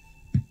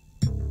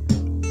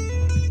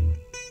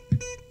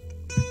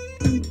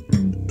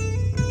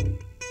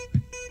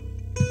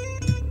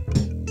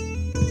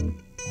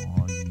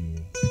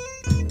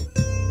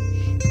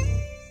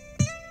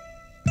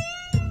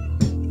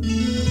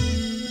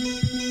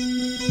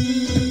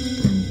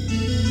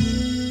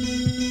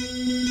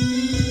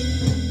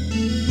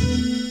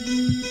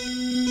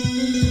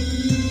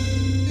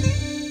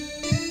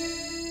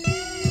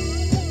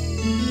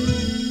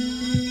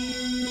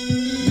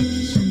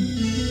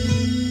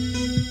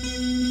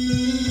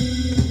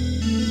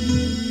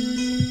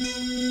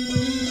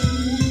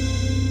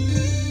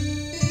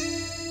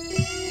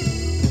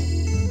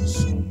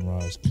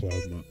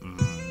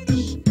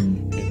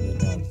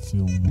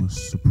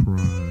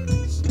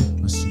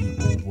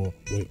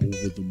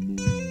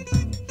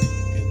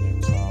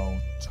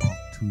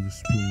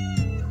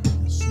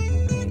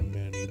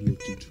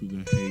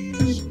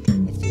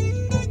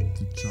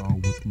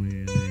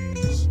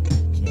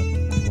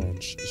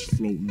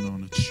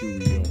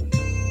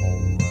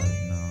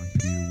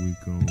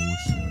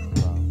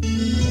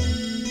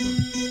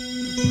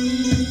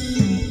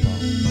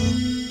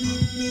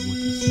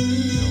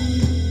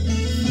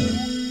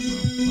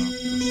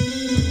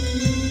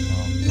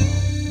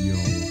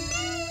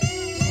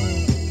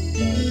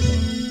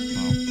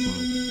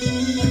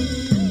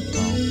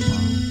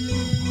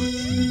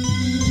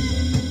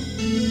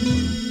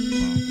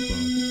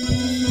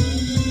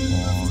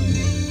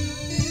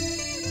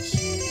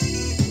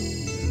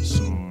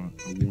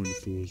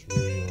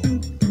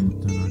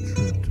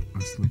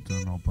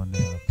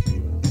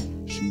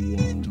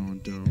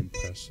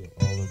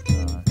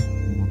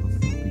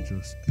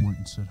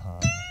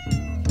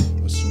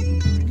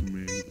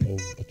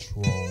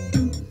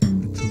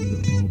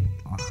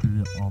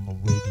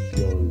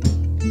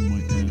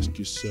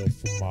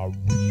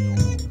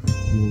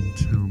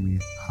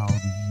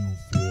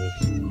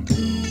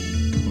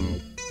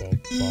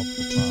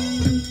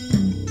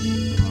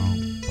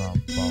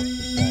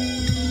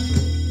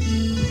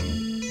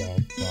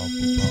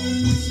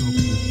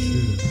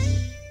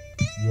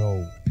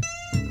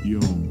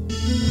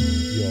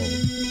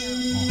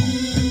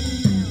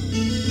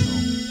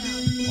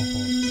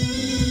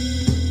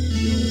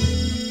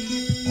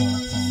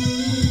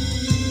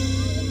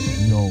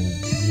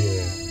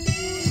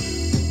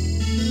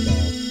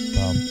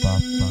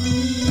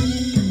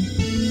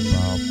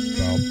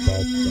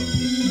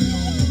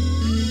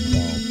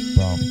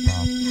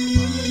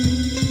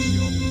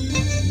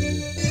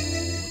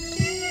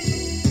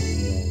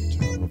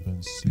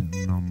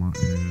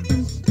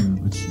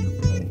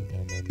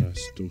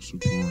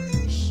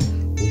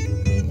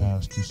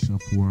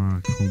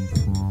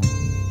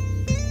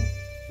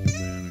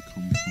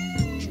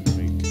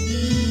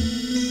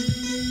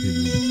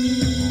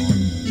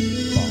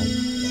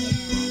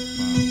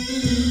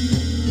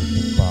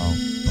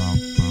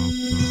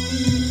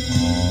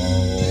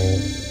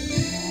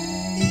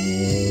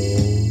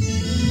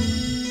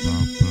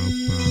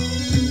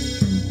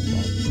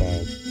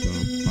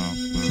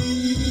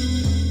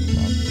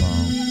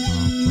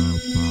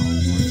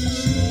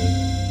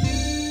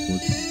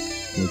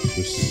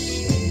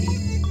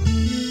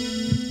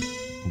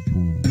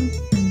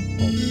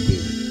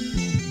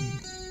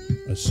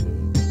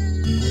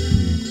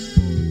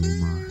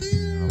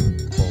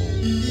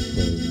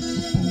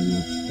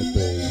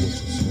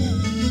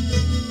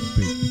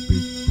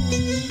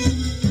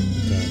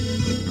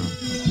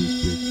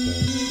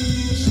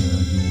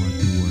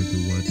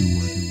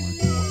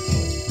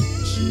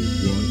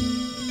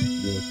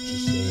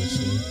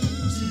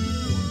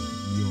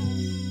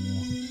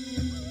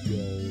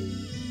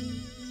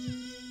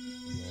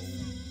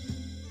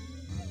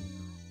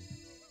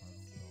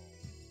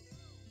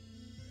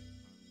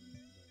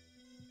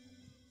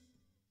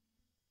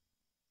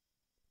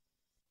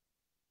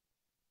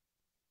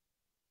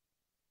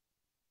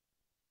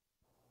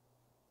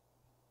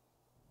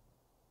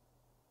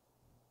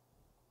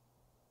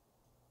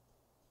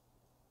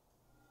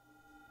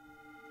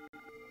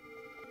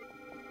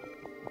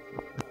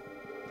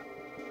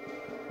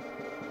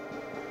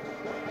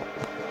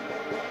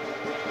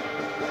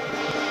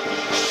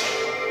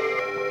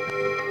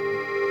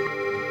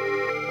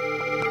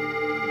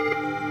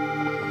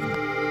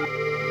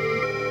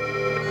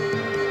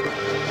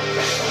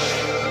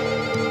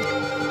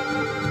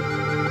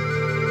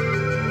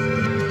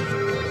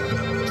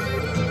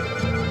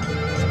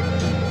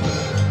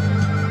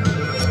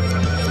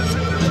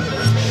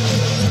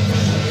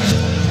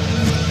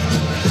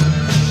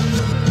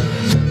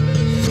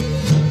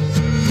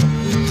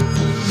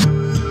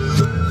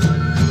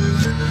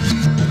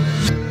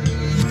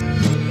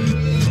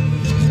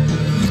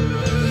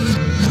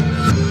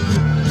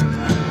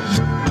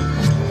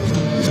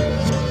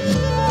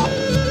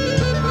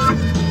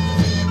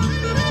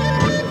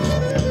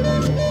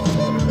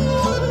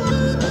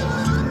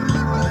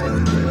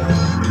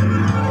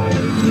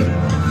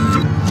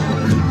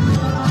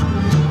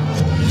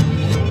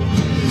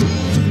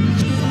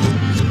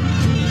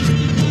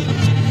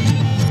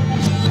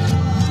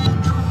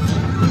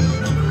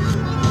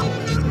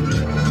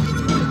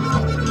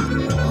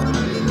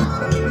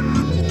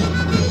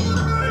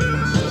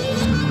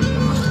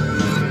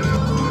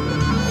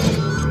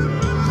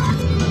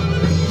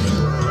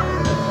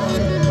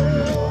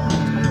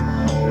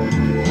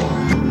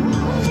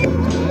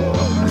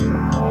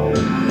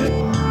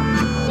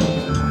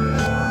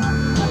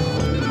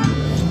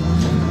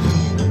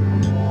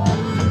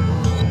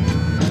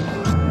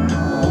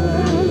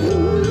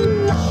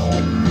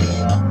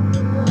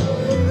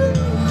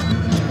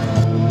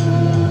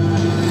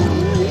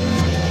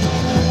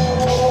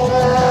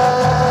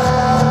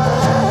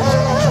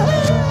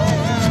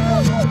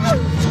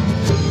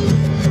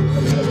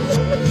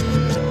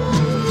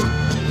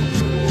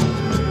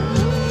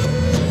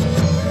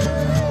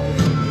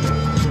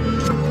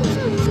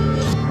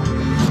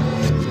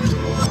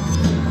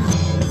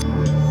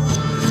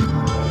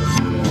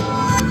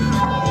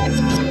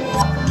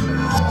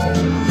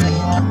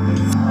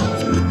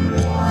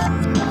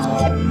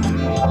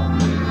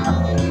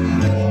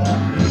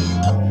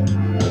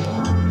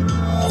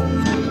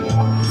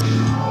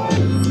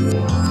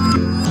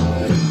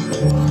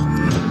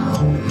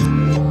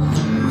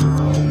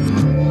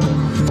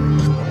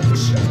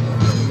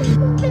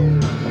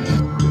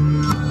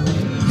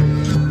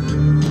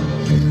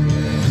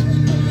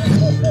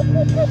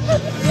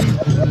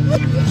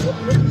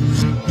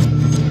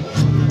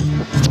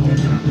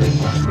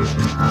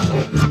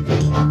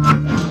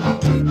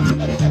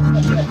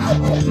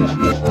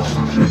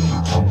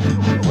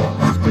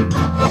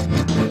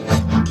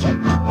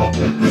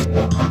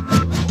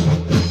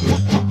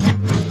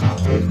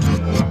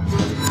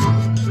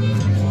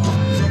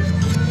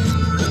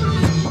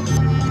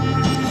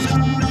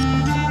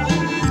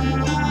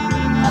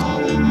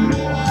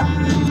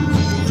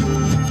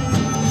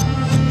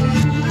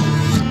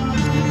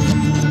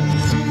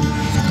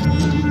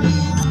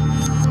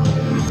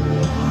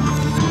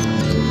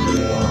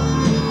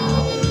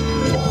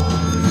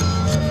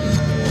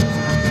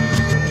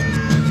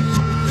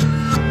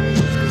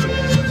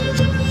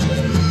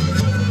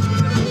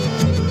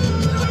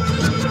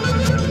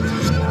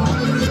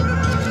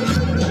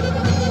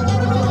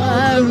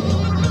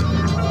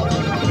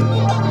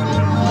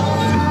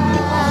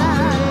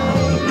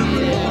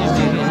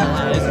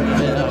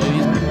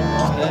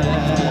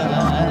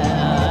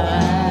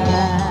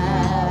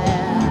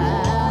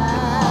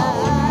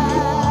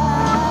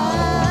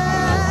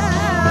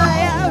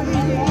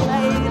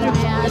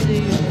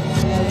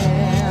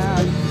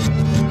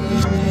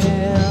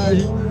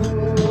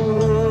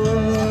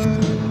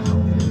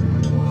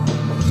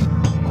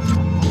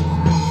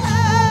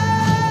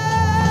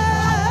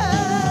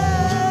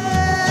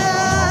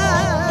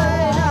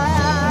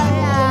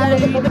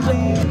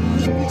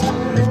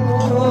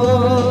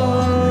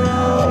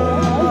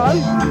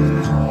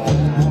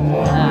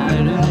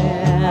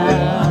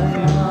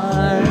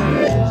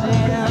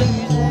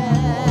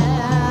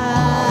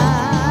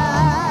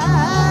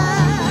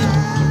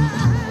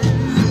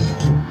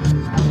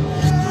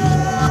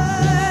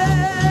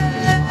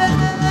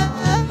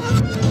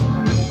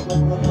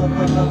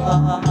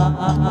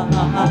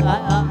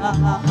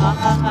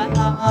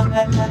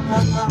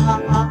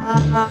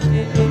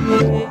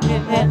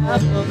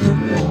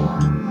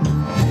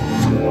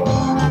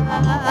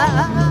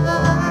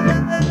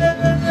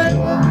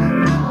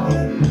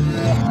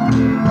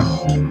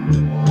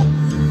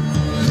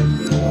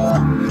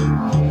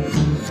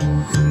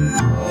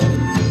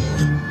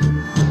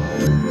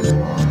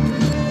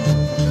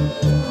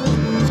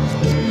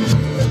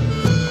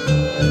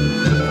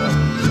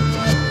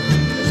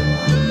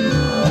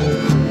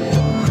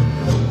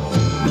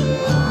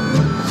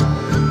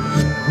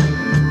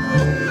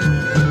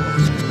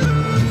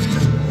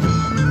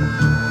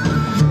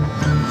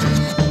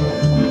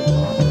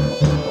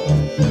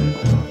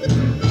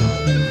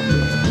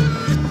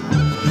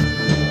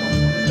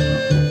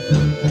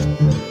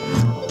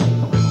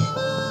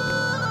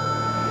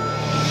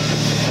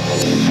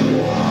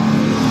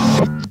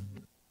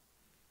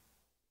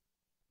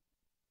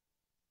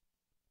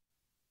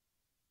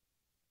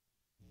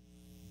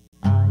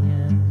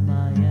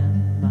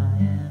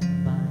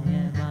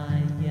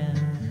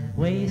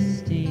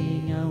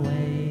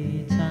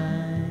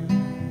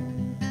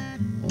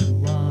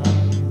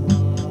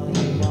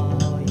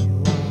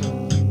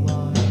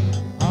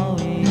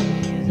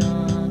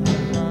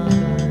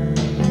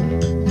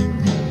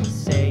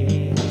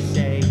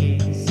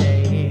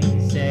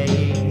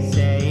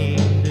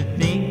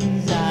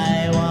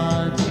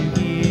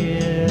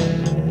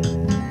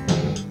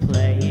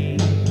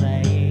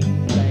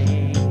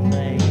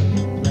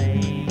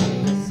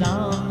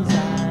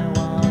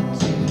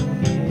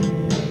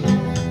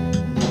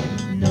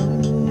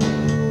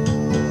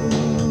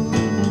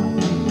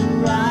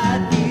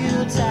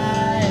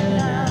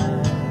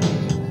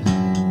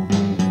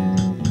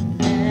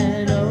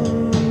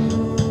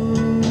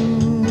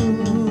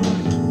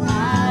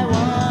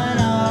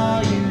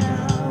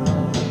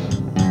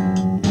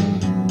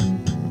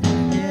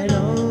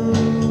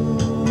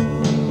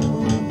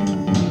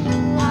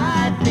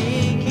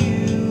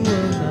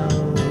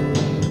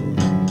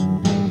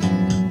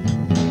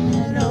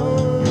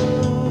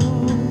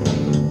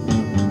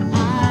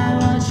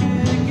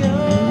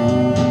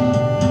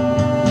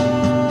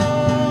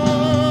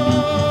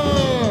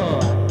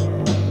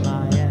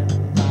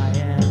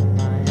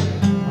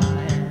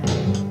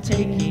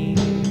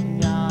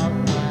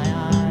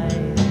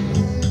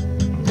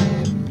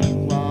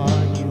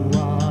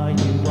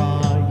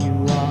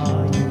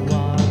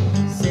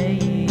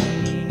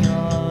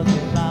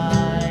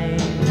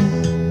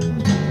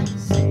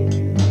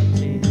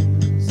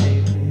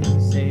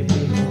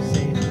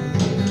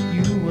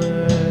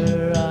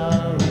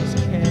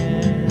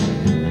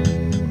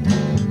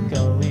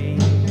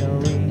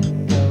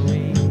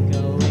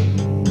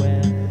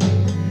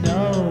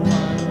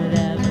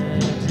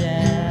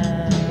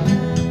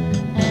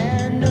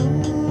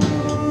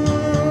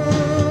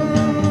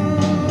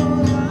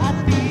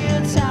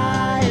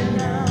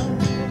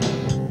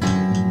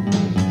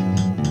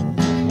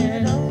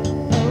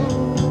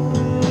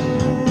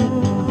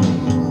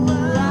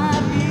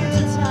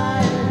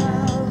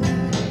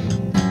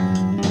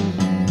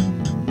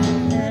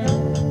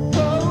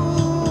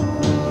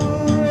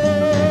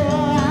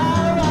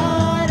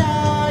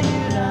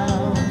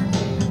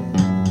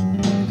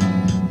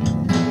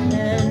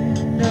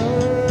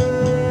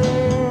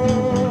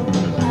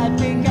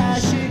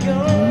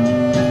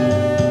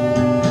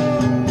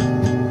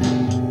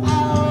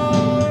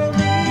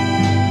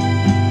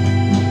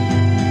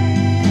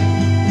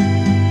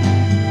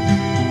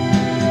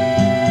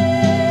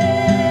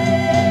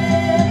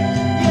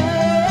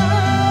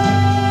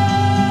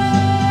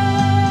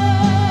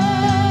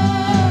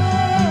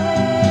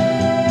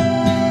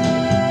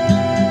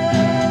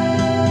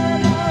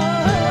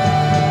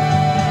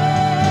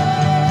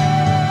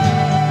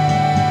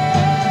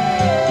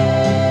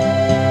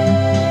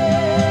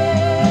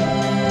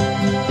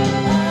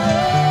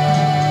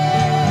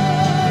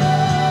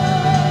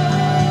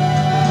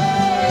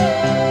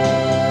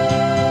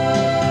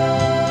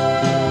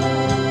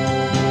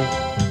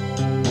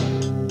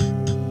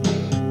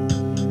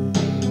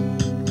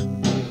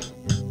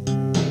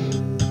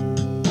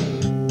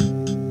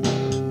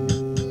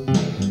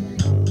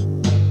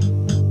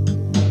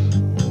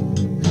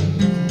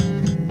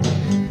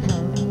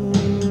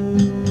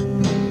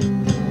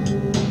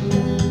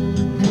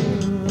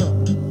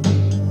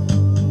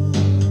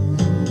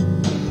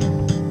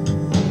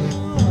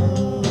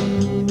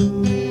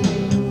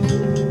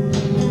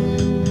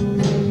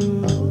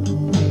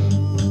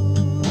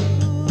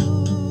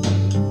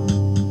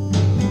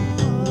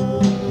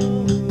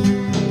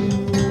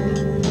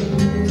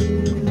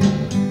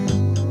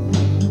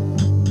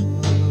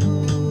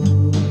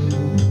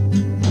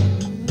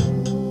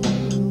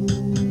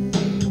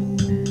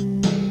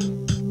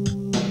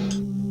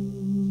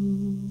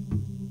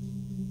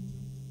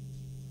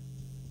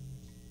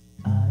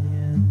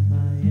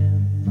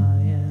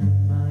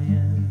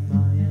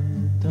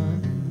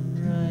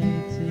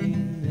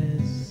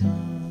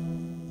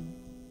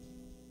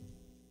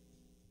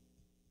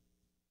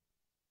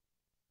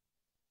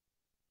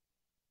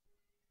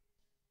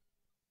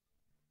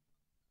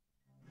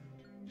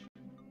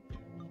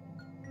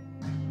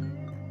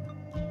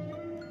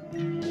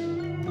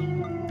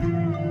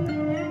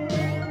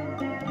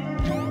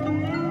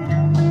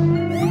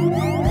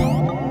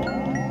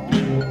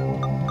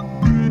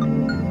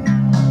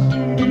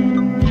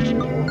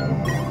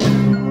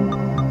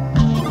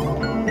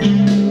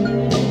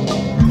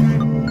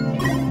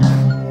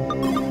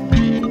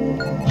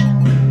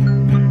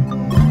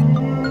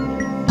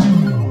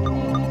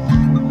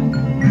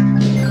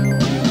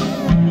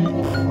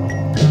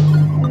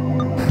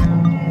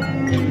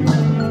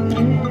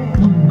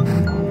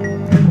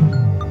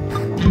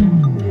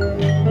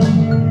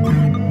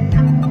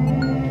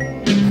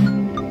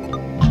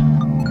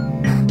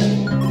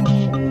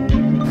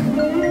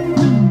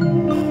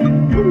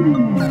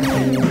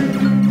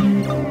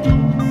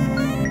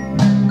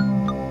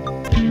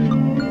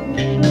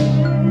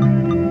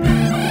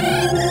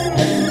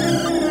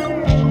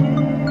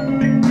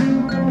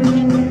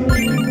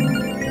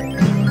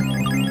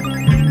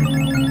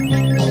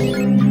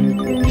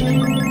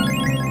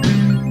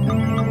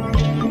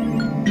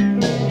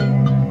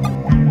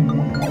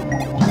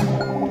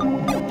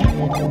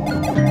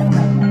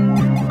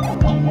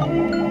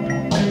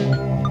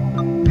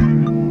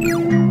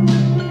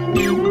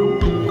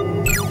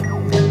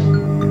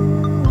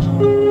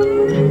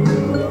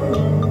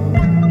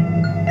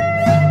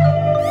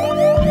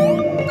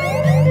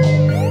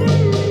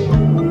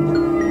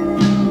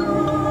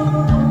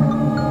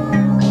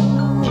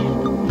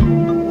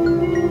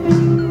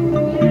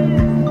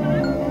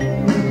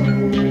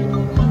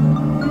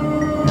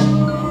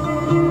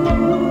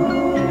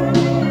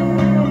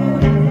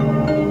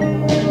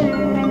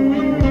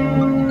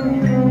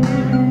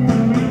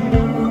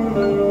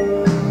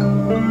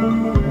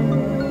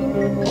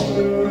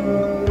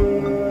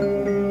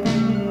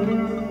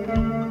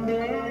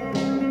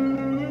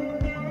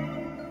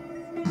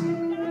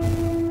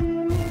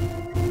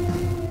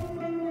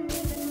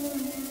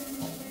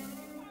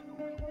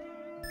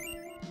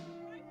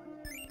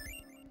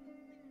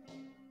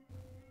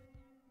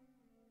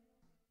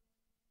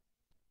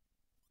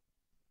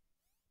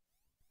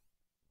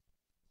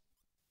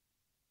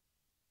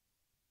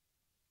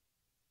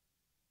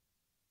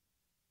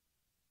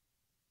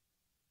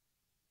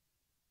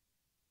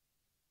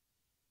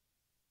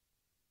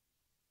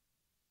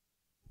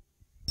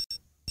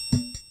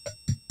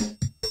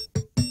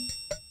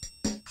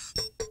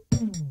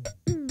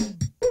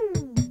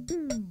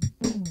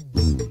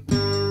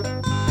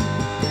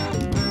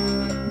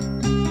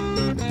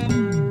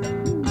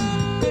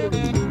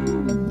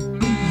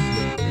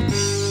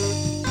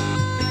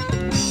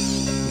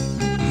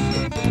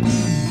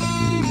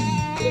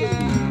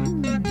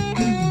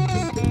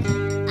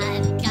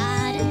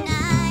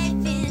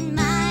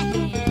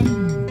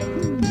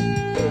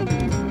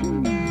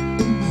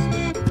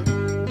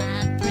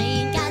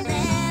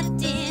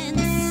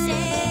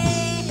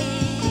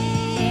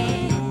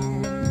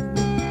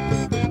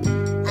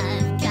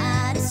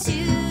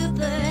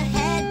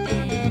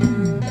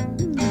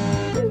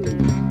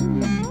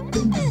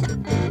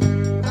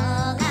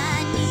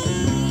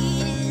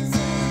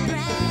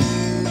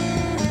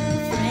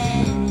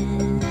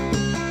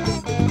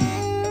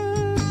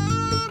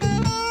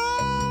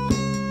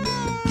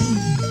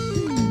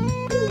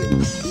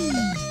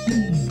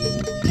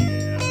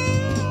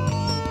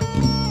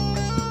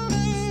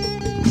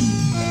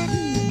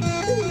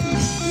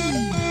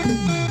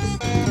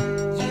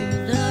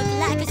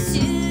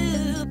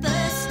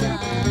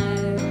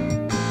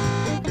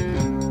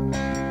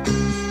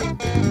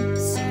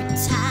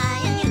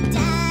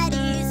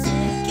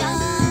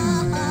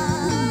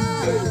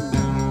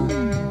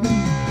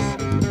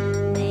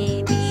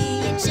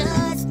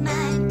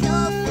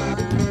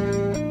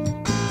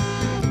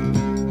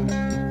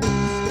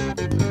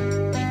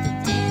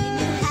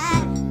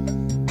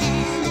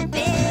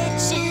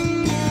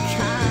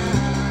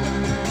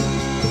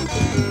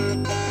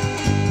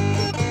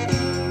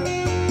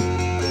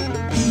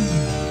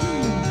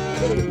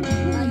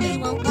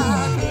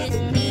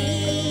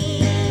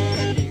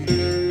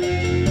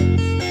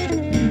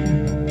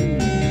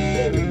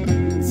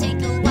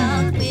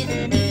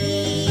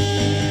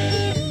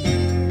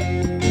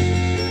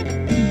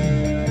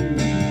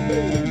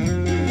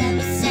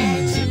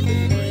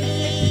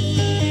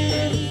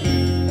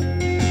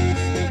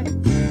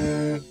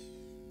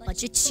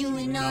 but you're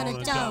chewing on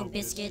a dog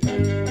biscuit.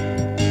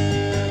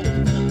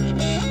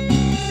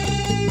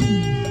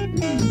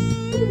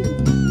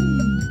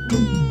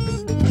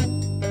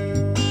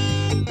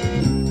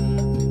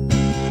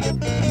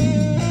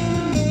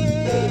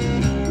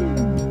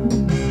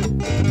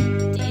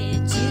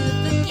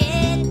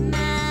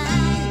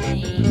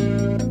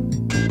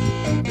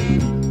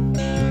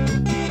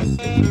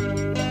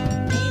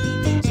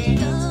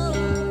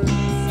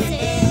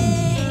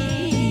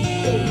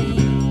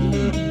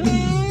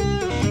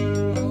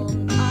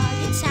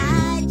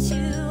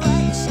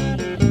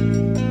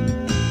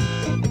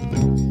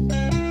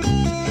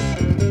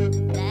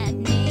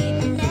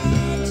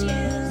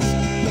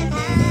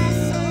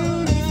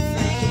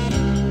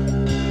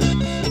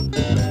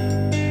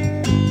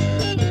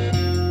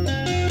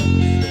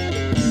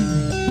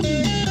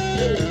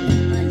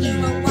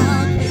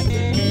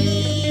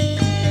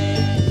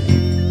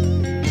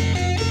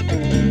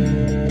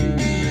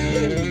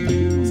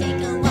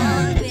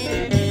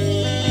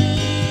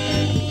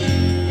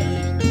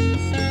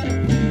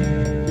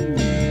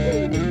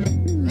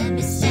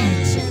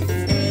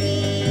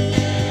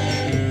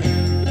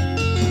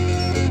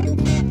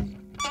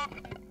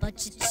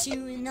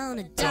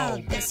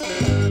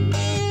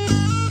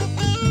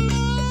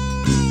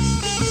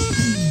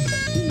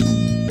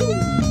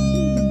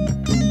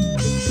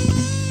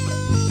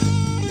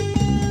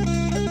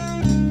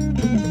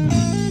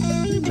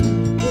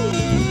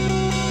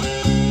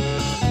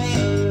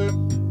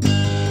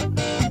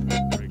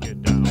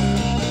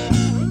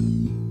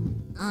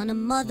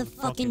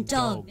 Motherfucking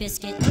dog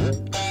biscuit.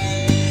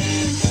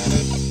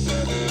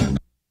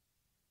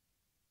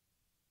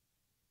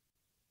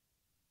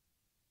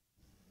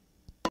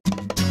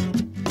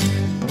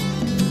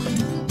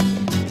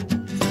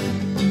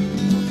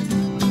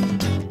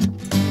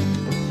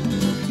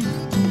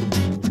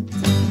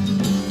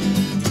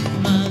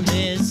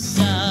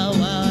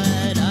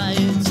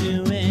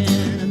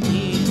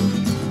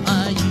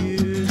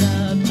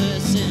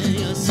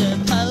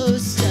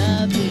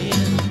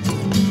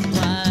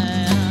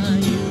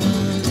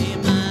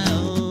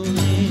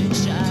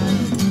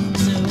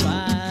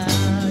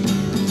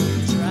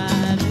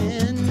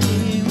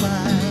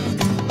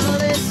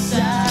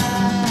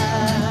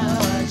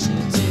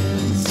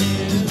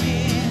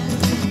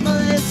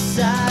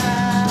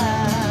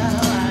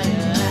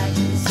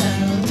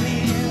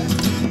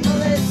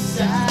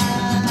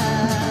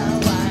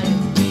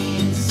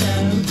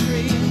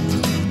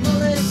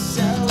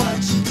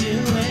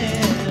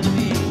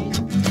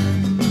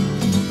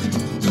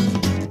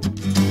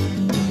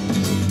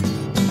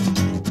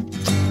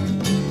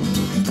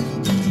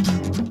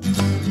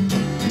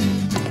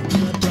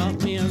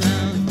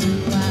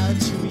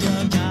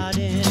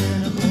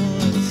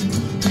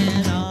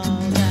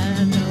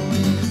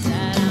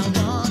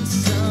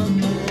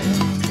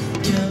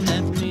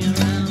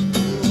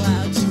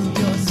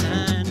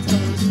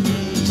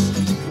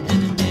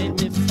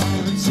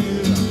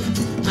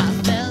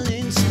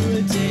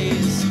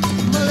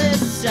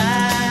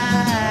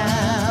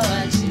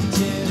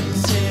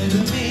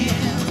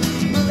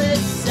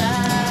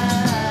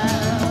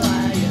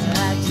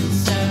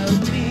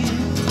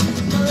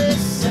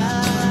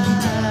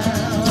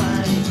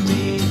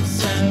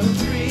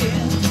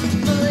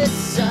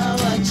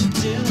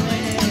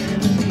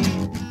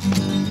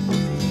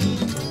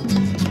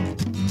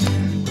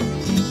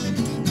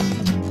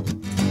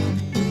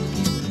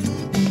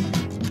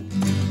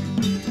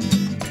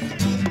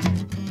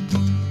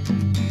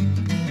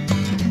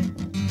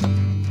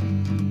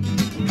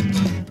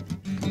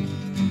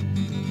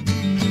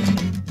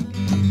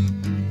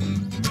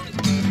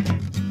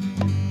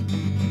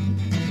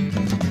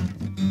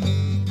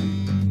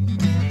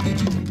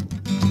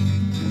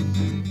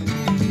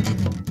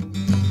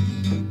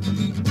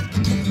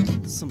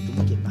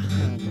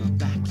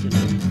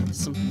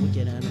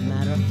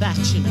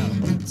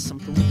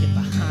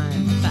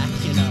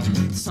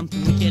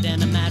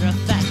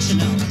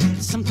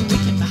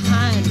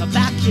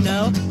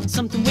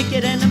 Something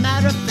wicked and a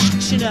matter of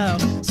fact, you know.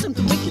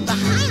 Something wicked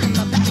behind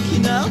my back, you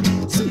know.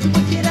 Something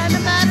wicked and a